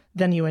longer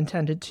than you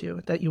intended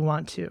to, that you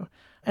want to.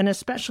 And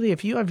especially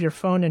if you have your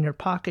phone in your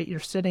pocket, you're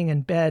sitting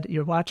in bed,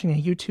 you're watching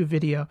a YouTube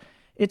video,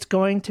 it's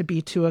going to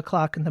be 2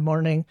 o'clock in the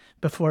morning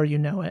before you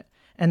know it.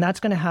 And that's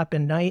going to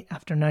happen night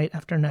after night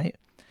after night.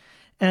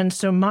 And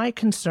so my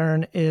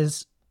concern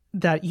is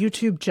that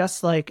YouTube,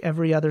 just like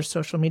every other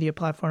social media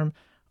platform,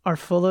 are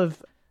full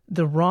of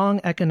the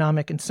wrong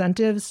economic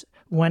incentives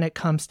when it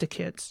comes to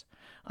kids.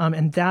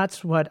 And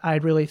that's what I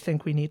really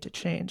think we need to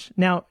change.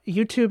 Now,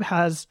 YouTube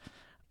has,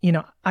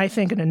 I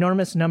think an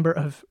enormous number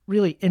of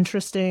really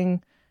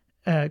interesting,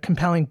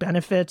 compelling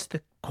benefits.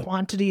 The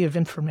quantity of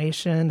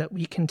information that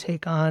we can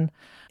take on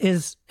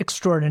is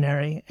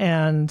extraordinary.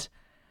 And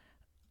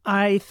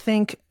I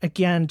think,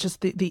 again, just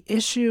the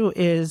issue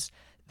is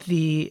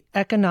the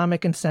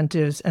economic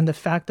incentives and the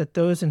fact that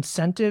those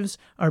incentives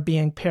are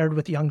being paired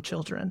with young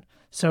children.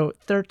 So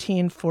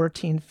 13,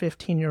 14,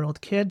 15-year-old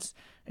kids,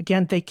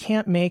 again, they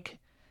can't make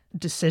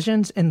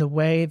decisions in the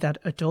way that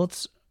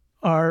adults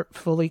are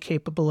fully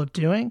capable of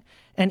doing.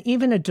 And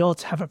even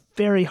adults have a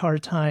very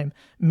hard time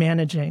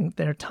managing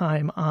their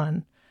time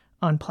on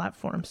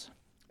platforms.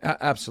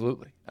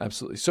 Absolutely.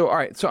 Absolutely. So, all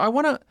right. So I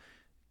want to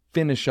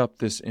finish up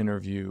this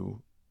interview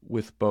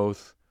with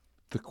both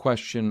the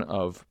question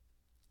of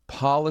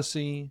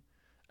policy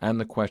and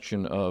the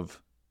question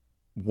of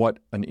what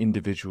an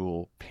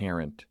individual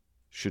parent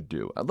should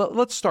do.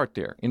 Let's start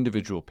there.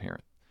 Individual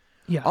parent.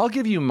 Yeah. I'll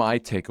give you my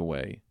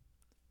takeaway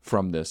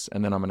from this,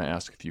 and then I'm going to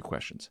ask a few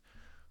questions.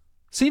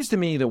 Seems to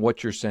me that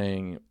what you're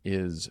saying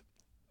is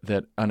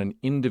that on an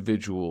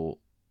individual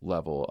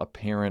level, a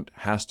parent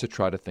has to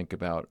try to think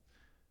about,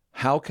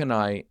 how can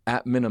I,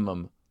 at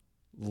minimum,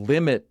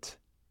 limit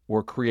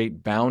or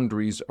create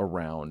boundaries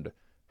around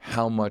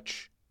how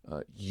much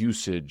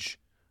usage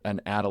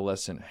an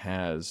adolescent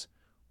has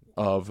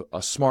of a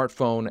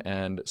smartphone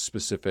and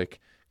specific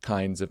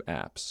kinds of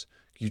apps.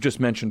 You just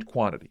mentioned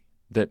quantity,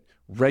 that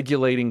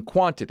regulating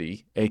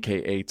quantity,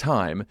 aka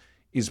time,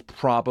 is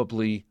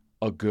probably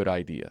a good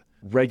idea.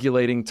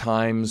 Regulating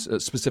times,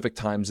 specific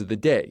times of the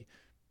day.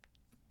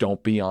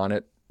 Don't be on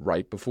it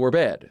right before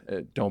bed.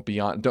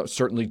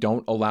 Certainly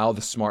don't allow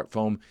the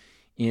smartphone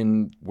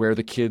in where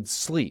the kid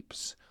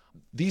sleeps.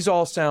 These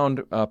all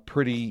sound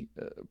pretty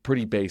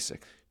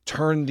basic.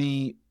 Turn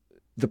the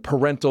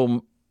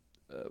parental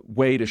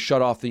way to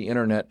shut off the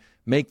internet,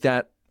 make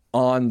that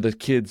on the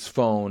kid's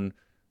phone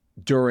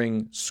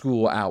during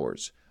school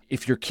hours.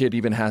 If your kid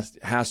even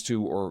has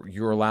to, or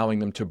you're allowing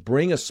them to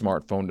bring a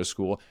smartphone to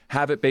school,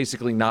 have it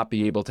basically not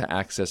be able to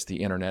access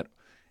the internet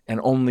and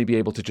only be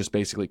able to just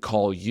basically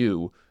call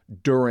you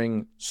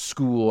during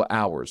school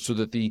hours, so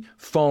that the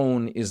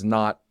phone is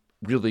not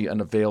really an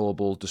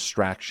available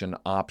distraction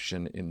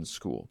option in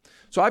school.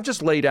 So I've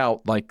just laid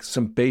out like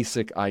some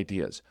basic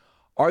ideas.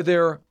 Are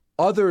there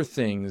other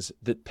things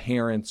that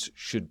parents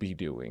should be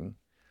doing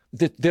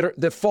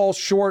that fall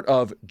short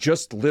of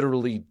just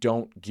literally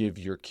don't give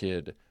your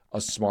kid a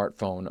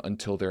smartphone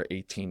until they're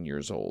 18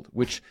 years old,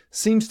 which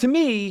seems to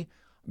me,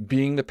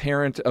 being the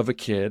parent of a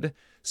kid,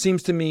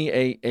 seems to me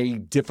a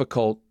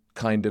difficult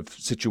kind of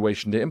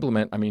situation to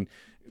implement. I mean,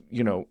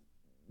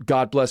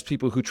 God bless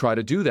people who try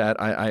to do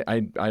that.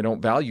 I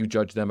don't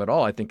judge them at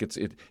all. I think it's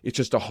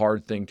just a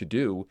hard thing to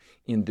do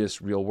in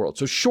this real world.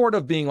 So short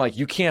of being like,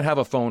 you can't have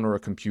a phone or a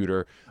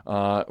computer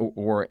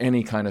or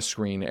any kind of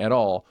screen at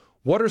all,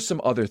 what are some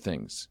other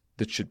things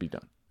that should be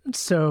done?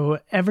 So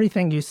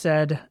everything you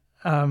said,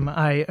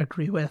 I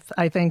agree with.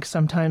 I think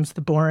sometimes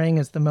the boring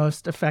is the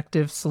most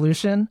effective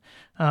solution.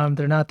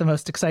 They're not the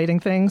most exciting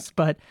things,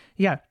 but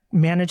yeah,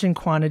 managing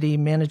quantity,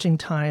 managing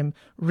time,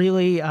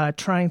 really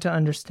trying to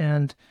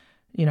understand,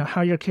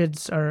 how your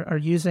kids are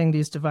using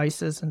these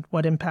devices and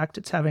what impact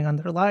it's having on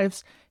their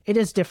lives. It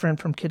is different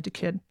from kid to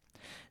kid.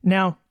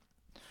 Now,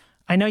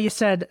 I know you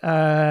said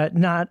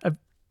not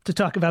to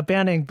talk about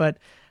banning, but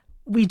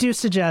we do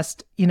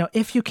suggest,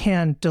 if you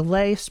can,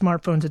 delay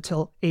smartphones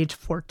until age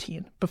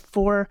 14,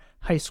 before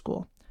high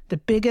school. The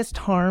biggest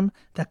harm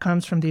that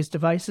comes from these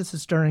devices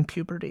is during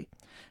puberty.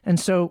 And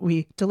so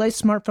we delay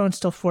smartphones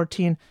till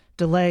 14,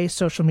 delay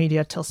social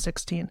media till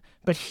 16.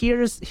 But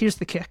here's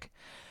the kick.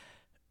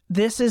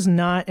 This is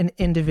not an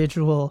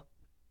individual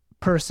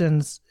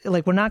person's,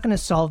 we're not going to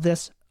solve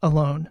this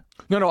alone.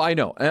 No, I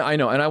know.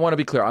 And I want to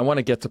be clear. I want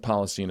to get to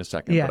policy in a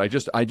second. Yeah.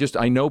 But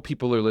I know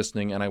people are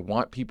listening, and I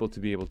want people to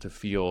be able to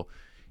feel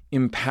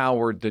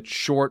empowered that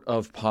short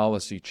of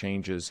policy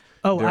changes,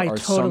 there are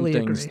totally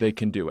some things agree. they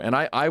can do. And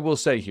I will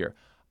say here,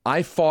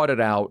 I fought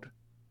it out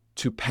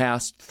to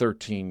past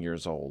 13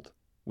 years old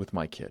with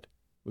my kid,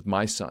 with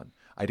my son.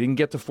 I didn't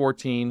get to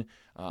 14.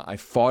 I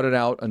fought it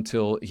out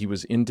until he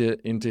was into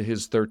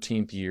his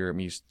 13th year. I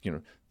mean, he's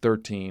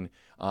 13.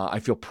 I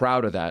feel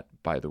proud of that,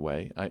 by the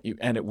way.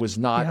 And it was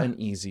not an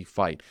easy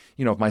fight.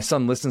 If my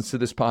son listens to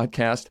this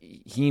podcast,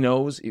 he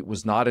knows it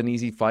was not an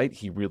easy fight.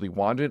 He really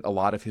wanted it. A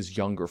lot of his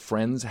younger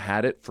friends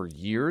had it for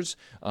years,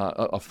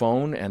 a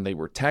phone, and they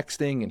were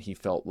texting, and he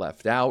felt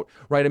left out,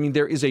 right? I mean,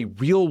 there is a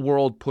real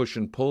world push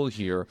and pull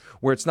here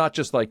where it's not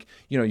just like,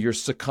 you're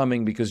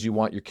succumbing because you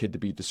want your kid to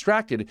be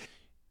distracted.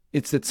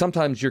 It's that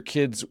sometimes your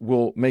kids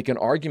will make an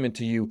argument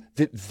to you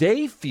that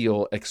they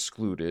feel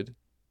excluded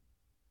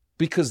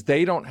because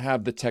they don't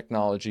have the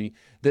technology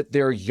that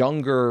their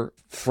younger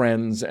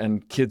friends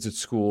and kids at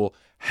school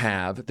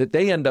have, that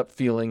they end up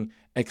feeling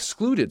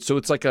excluded. So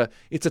it's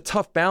it's a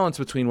tough balance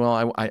between,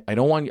 well, I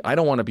don't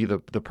want to be the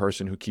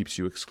person who keeps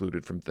you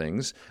excluded from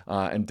things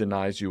and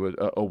denies you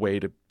a way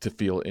to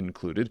feel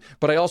included.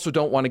 But I also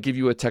don't want to give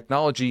you a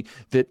technology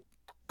that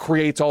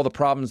creates all the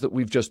problems that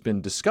we've just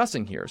been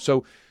discussing here.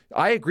 So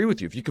I agree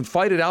with you. If you can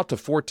fight it out to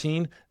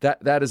 14,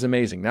 that is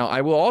amazing. Now,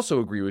 I will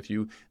also agree with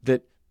you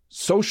that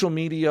social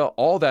media,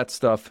 all that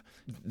stuff,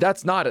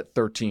 that's not at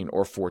 13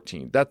 or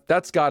 14.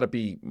 That's got to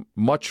be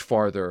much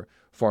farther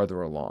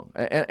along.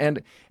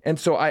 And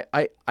so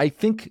I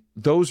think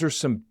those are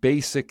some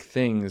basic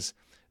things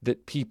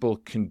that people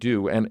can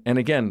do. And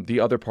again, the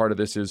other part of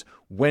this is,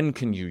 when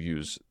can you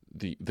use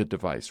the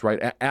device,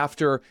 right?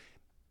 After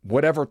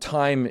whatever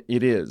time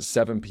it is,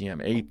 7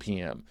 p.m., 8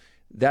 p.m.,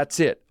 that's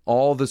it.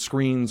 All the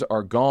screens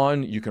are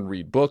gone. You can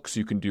read books,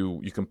 you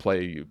can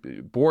play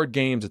board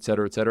games, et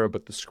cetera,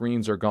 but the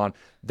screens are gone.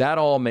 That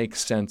all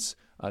makes sense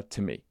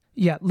to me.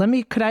 Yeah,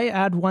 could I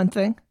add one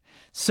thing?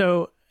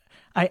 So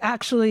I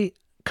actually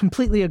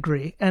completely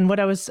agree. And what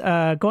I was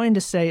going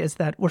to say is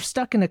that we're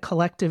stuck in a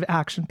collective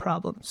action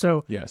problem.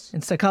 So yes,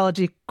 in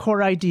psychology,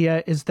 core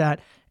idea is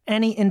that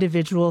any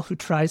individual who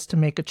tries to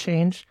make a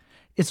change,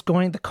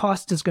 the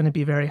cost is going to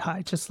be very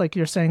high. Just like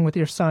you're saying with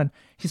your son,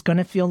 he's going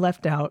to feel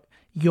left out.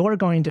 You're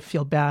going to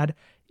feel bad.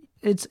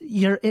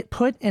 You're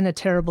put in a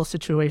terrible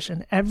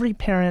situation. Every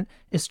parent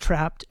is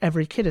trapped.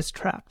 Every kid is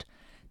trapped.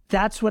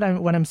 That's when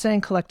I'm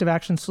saying collective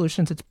action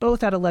solutions. It's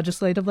both at a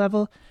legislative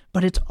level,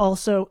 but it's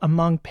also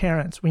among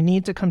parents. We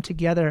need to come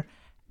together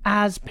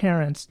as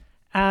parents,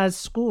 as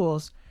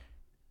schools,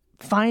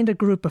 find a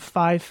group of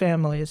 5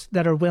 families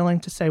that are willing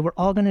to say, we're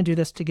all going to do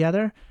this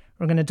together.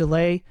 We're going to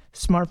delay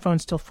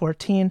smartphones till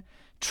 14,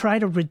 try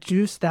to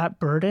reduce that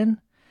burden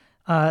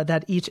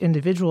that each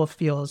individual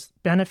feels,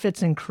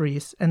 benefits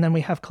increase, and then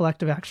we have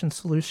collective action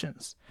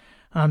solutions.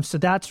 So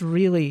that's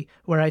really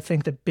where I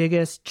think the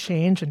biggest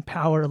change and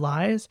power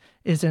lies,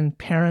 is in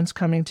parents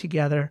coming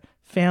together,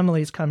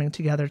 families coming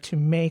together to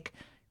make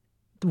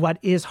what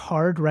is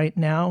hard right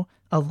now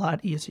a lot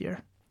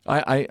easier.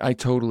 I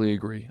totally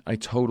agree.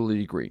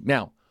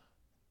 Now,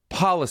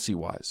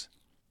 policy-wise,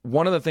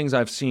 one of the things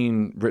I've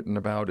seen written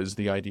about is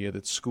the idea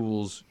that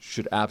schools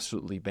should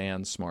absolutely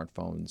ban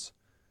smartphones,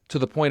 to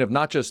the point of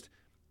not just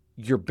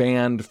you're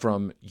banned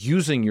from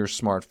using your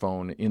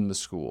smartphone in the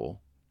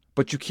school,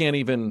 but you're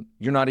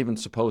not even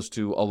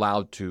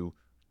allowed to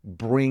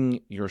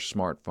bring your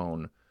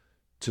smartphone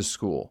to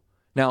school.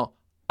 Now,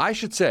 I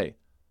should say,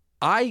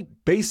 I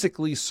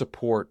basically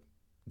support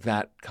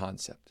that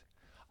concept.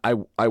 I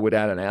would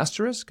add an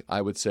asterisk.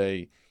 I would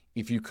say,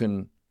 if you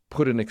can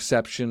put an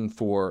exception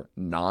for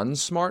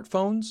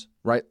non-smartphones,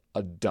 right?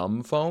 A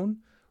dumb phone,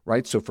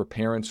 right? So for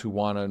parents who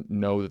want to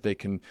know that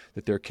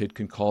that their kid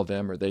can call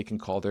them, or they can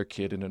call their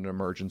kid in an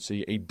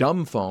emergency, a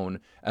dumb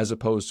phone as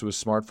opposed to a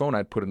smartphone,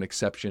 I'd put an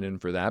exception in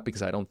for that,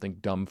 because I don't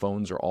think dumb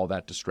phones are all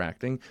that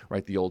distracting,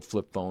 right? The old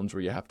flip phones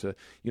where you have to,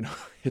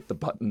 hit the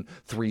button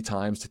 3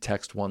 times to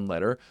text 1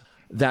 letter.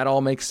 That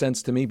all makes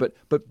sense to me. But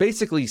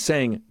basically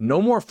saying no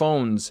more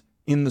phones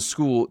in the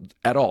school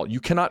at all.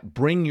 You cannot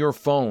bring your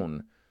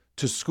phone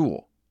to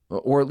school,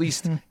 or at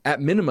least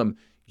at minimum,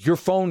 your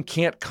phone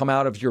can't come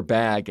out of your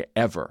bag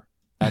ever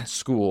at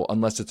school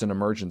unless it's an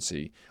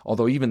emergency.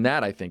 Although even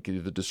that, I think,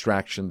 is the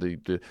distraction,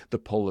 the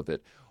pull of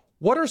it.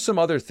 What are some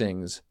other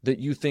things that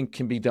you think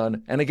can be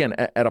done? And again,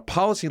 at a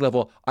policy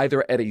level,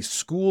 either at a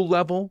school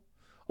level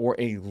or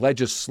a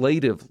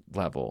legislative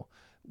level,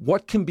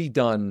 what can be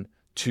done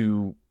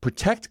to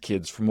protect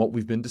kids from what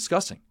we've been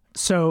discussing?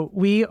 So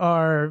we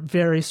are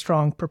very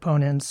strong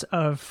proponents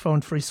of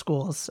phone-free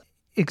schools,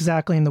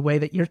 exactly in the way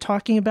that you're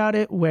talking about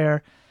it,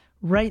 where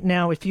right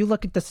now, if you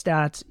look at the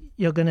stats,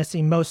 you're going to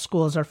see most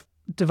schools are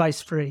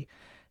device-free.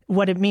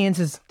 What it means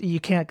is you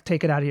can't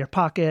take it out of your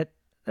pocket.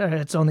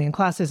 It's only in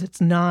classes.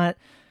 It's not.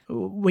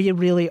 We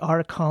really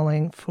are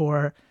calling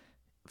for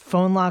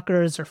phone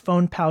lockers or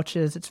phone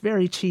pouches. It's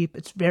very cheap.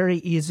 It's very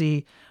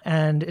easy.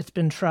 And it's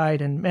been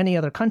tried in many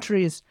other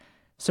countries.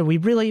 So we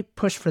really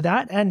push for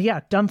that. And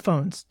yeah, dumb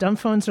phones. Dumb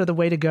phones are the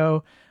way to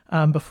go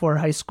before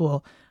high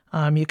school.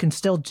 You can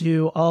still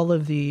do all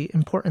of the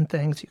important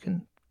things. You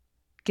can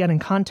get in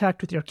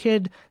contact with your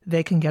kid.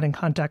 They can get in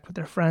contact with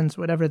their friends,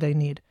 whatever they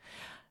need.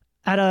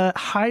 At a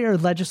higher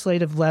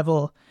legislative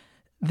level,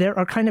 there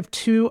are kind of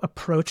two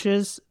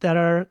approaches that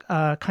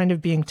are kind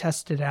of being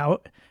tested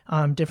out.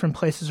 Different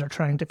places are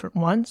trying different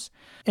ones.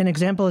 An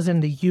example is in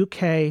the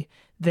UK.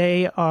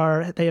 They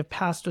have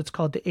passed what's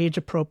called the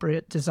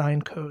Age-Appropriate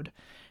Design Code.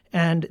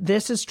 And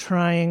this is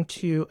trying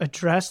to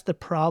address the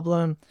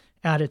problem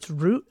at its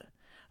root.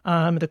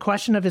 The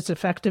question of its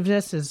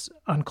effectiveness is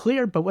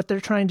unclear, but what they're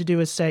trying to do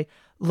is say,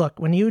 look,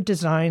 when you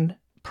design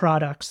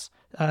products,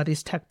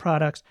 these tech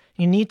products,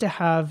 you need to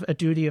have a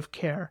duty of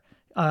care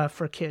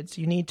for kids.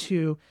 You need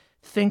to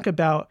think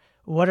about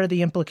what are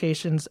the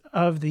implications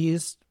of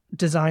these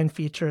design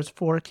features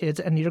for kids,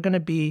 and you're going to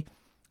be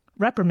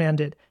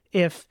reprimanded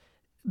if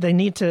they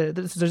need to.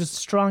 There's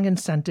strong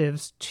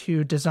incentives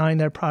to design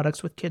their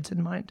products with kids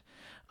in mind.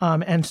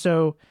 And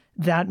so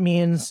that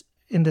means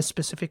in this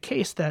specific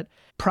case that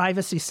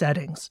privacy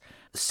settings,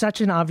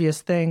 such an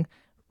obvious thing.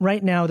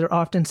 Right now, they're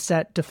often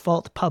set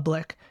default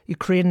public. You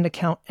create an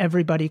account,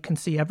 everybody can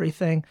see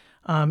everything.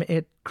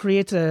 It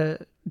creates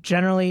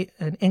generally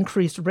an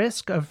increased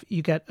risk of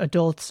you get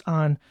adults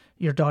on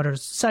your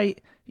daughter's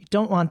site. You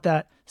don't want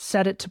that.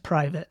 Set it to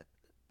private.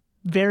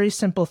 Very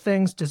simple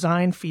things,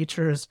 design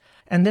features.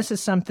 And this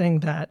is something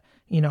that,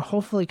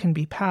 hopefully can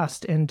be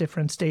passed in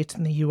different states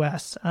in the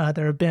U.S.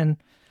 There have been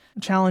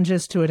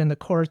challenges to it in the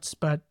courts,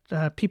 but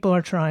people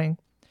are trying.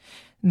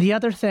 The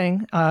other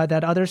thing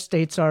that other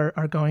states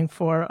are going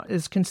for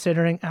is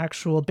considering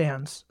actual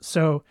bans.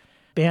 So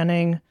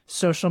banning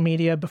social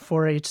media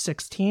before age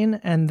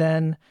 16 and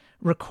then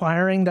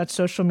requiring that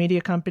social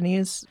media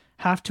companies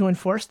have to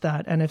enforce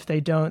that. And if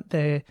they don't,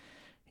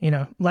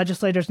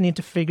 legislators need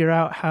to figure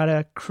out how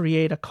to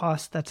create a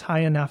cost that's high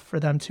enough for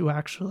them to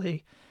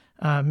actually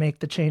make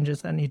the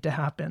changes that need to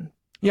happen.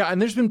 Yeah,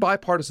 and there's been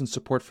bipartisan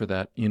support for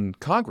that in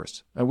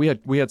Congress. We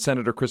had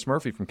Senator Chris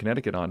Murphy from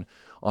Connecticut on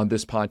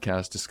this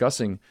podcast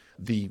discussing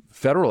the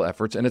federal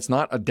efforts, and it's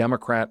not a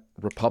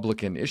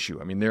Democrat-Republican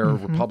issue. I mean, there are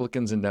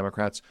Republicans and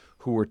Democrats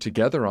who are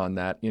together on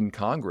that in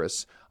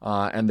Congress,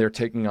 and they're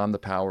taking on the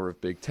power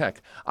of big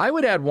tech. I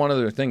would add one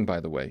other thing, by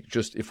the way,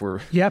 just if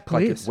we're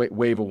please. If I could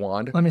wave a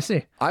wand. Let me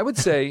see. I would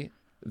say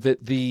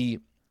that the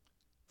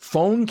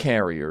phone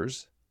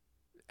carriers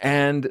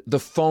and the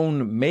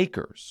phone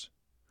makers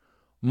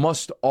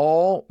must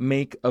all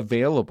make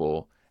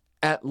available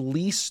at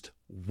least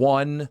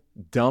one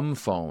dumb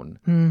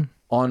phone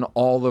on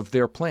all of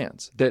their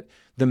plans. That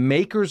the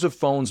makers of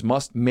phones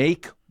must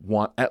make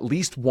at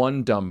least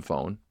one dumb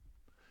phone,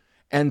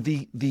 and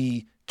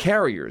the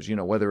carriers,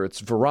 whether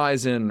it's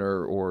Verizon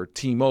or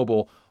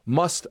T-Mobile,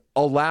 must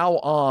allow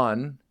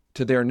on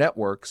to their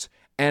networks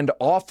and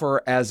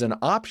offer as an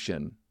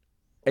option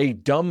a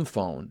dumb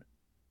phone.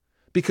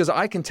 Because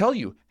I can tell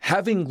you,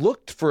 having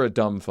looked for a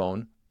dumb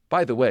phone,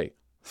 by the way,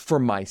 for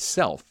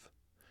myself,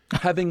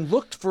 having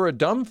looked for a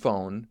dumb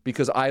phone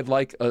because I'd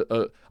like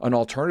an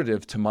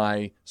alternative to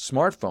my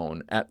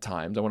smartphone at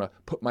times. I want to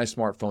put my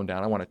smartphone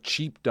down. I want a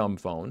cheap dumb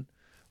phone.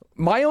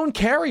 My own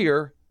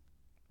carrier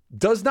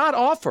does not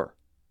offer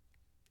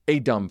a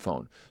dumb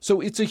phone.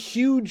 So it's a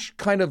huge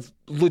kind of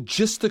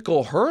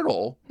logistical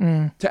hurdle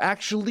to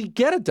actually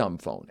get a dumb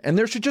phone. And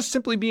there should just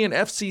simply be an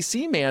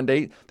FCC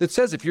mandate that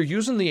says if you're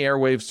using the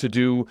airwaves to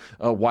do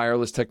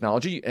wireless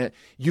technology,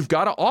 you've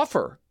got to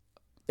offer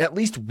at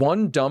least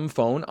one dumb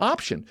phone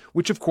option,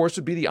 which of course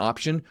would be the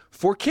option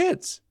for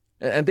kids.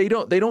 And they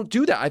don't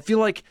do that. I feel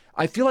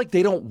like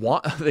they don't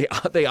want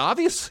they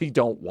obviously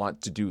don't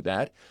want to do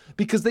that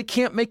because they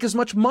can't make as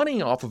much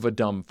money off of a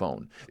dumb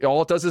phone.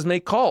 All it does is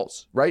make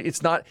calls, right?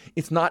 It's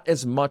not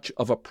as much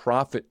of a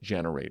profit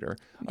generator.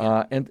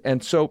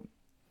 And so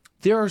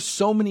there are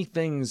so many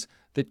things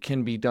that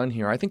can be done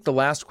here. I think the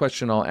last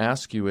question I'll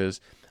ask you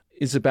is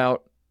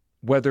about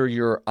whether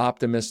you're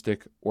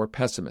optimistic or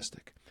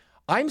pessimistic.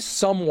 I'm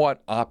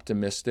somewhat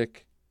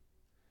optimistic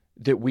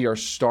that we are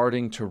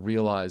starting to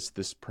realize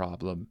this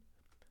problem.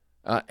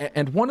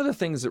 And one of the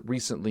things that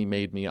recently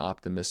made me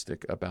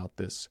optimistic about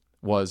this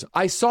was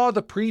I saw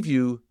the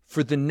preview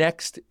for the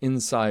next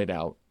Inside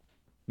Out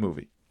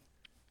movie.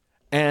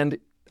 And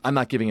I'm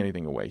not giving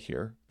anything away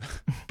here,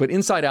 but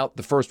Inside Out,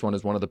 the first one,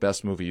 is one of the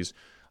best movies,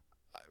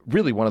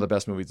 really one of the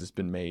best movies that's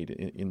been made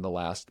in the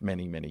last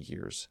many, many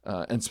years.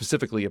 And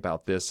specifically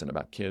about this and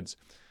about kids.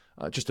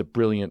 Just a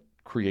brilliant,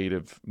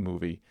 creative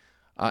movie.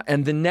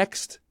 And the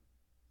next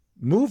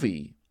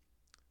movie,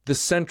 the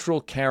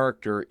central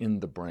character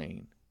in The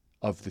Brain,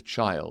 of the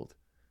child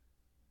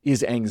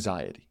is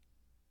anxiety.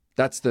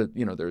 That's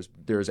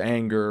there's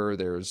anger,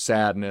 there's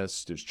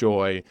sadness, there's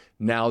joy.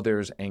 Now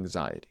there's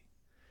anxiety.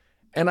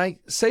 And I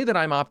say that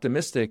I'm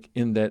optimistic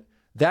in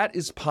that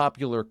is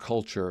popular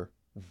culture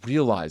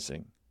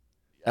realizing,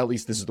 at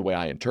least this is the way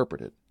I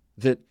interpret it,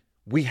 that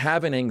we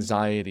have an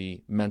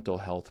anxiety mental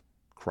health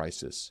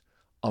crisis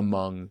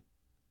among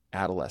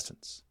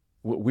adolescents.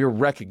 We're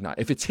recognized.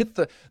 If it's hit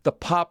the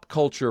pop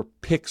culture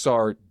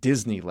Pixar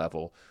Disney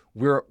level,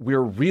 we're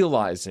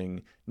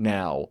realizing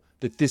now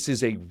that this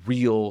is a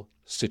real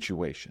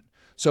situation.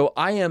 So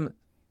I am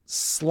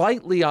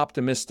slightly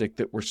optimistic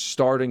that we're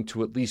starting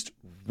to at least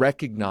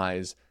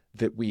recognize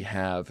that we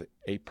have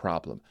a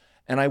problem.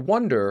 And I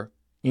wonder,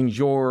 in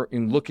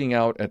looking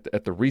out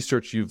at the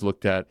research you've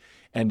looked at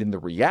and in the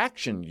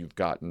reaction you've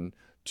gotten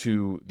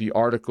to the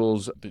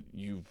articles that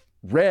you've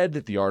read,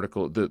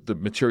 the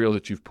material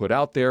that you've put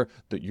out there,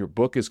 that your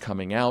book is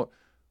coming out,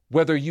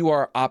 whether you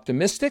are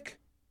optimistic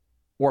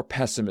or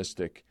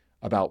pessimistic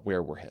about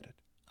where we're headed.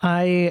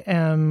 I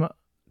am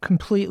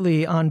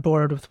completely on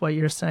board with what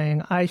you're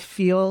saying. I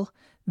feel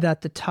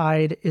that the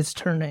tide is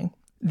turning.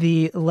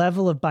 The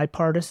level of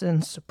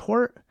bipartisan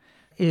support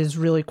is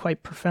really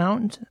quite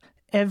profound.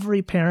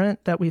 Every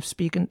parent that we've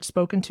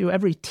spoken to,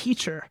 every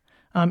teacher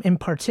in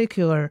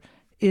particular,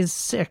 is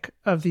sick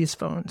of these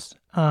phones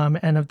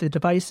and of the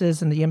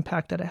devices and the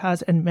impact that it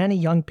has. And many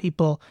young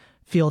people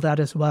feel that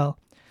as well.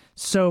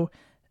 So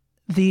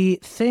the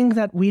thing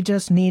that we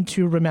just need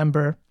to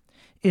remember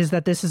is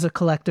that this is a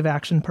collective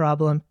action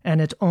problem,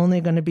 and it's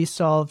only going to be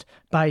solved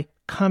by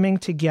coming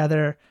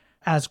together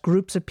as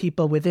groups of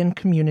people within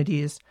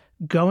communities,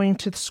 going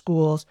to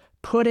schools,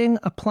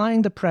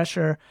 applying the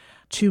pressure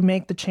to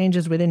make the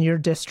changes within your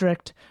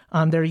district.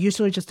 There are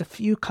usually just a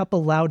few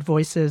couple loud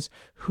voices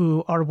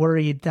who are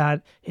worried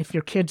that if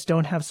your kids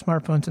don't have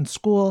smartphones in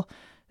school,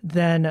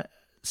 then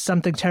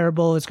something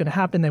terrible is going to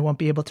happen. They won't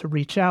be able to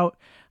reach out.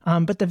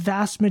 But the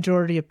vast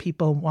majority of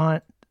people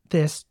want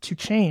this to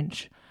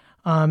change.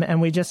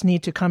 And we just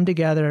need to come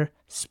together,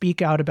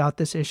 speak out about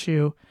this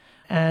issue.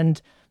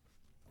 And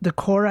the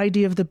core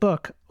idea of the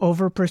book,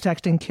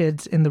 overprotecting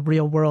kids in the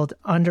real world,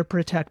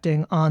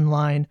 underprotecting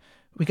online,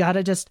 we got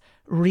to just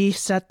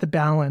reset the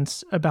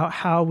balance about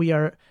how we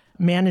are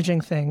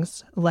managing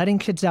things, letting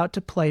kids out to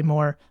play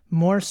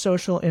more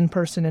social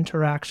in-person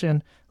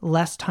interaction,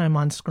 less time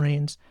on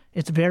screens.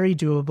 It's very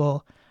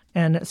doable.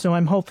 And so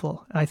I'm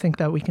hopeful. I think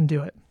that we can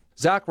do it.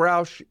 Zach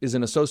Roush is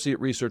an associate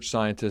research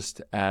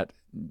scientist at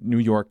New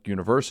York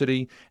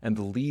University and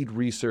the lead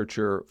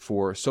researcher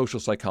for social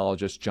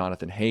psychologist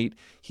Jonathan Haidt.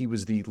 He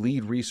was the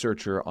lead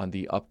researcher on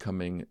the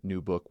upcoming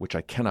new book, which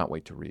I cannot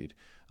wait to read,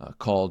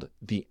 called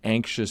The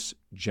Anxious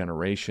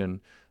Generation.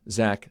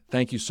 Zach,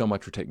 thank you so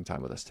much for taking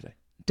time with us today.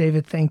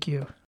 David, thank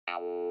you.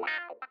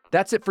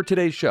 That's it for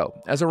today's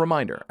show. As a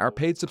reminder, our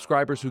paid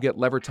subscribers who get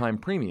Levertime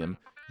Premium,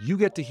 you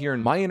get to hear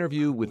my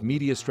interview with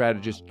media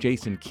strategist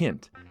Jason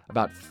Kint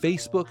about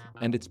Facebook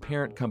and its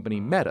parent company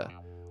Meta,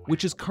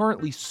 which is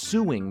currently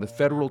suing the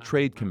Federal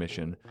Trade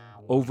Commission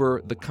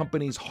over the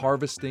company's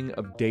harvesting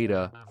of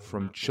data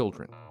from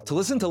children. To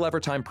listen to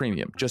Levertime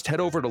Premium, just head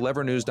over to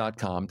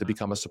levernews.com to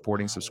become a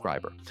supporting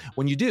subscriber.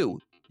 When you do,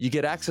 you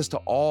get access to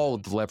all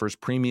of the Lever's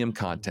premium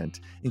content,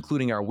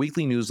 including our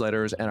weekly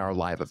newsletters and our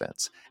live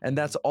events. And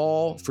that's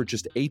all for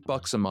just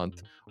 $8 a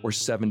month or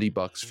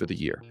 $70 for the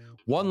year.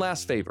 One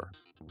last favor.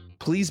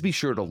 Please be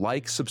sure to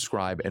like,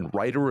 subscribe, and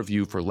write a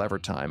review for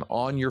Levertime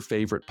on your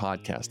favorite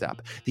podcast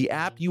app. The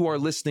app you are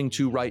listening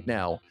to right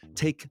now,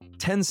 take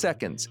 10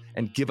 seconds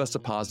and give us a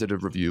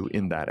positive review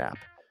in that app.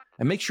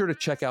 And make sure to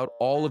check out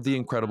all of the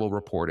incredible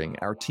reporting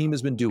our team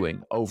has been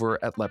doing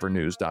over at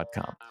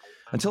levernews.com.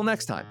 Until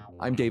next time,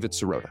 I'm David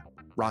Sirota.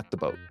 Rock the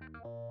boat.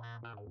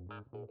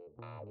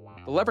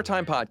 The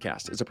Levertime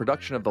Podcast is a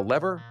production of The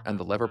Lever and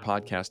the Lever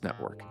Podcast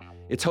Network.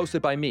 It's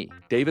hosted by me,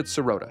 David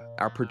Sirota.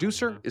 Our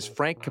producer is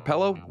Frank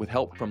Capello, with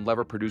help from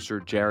Lever producer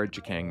Jared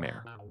Jacang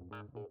Mayer.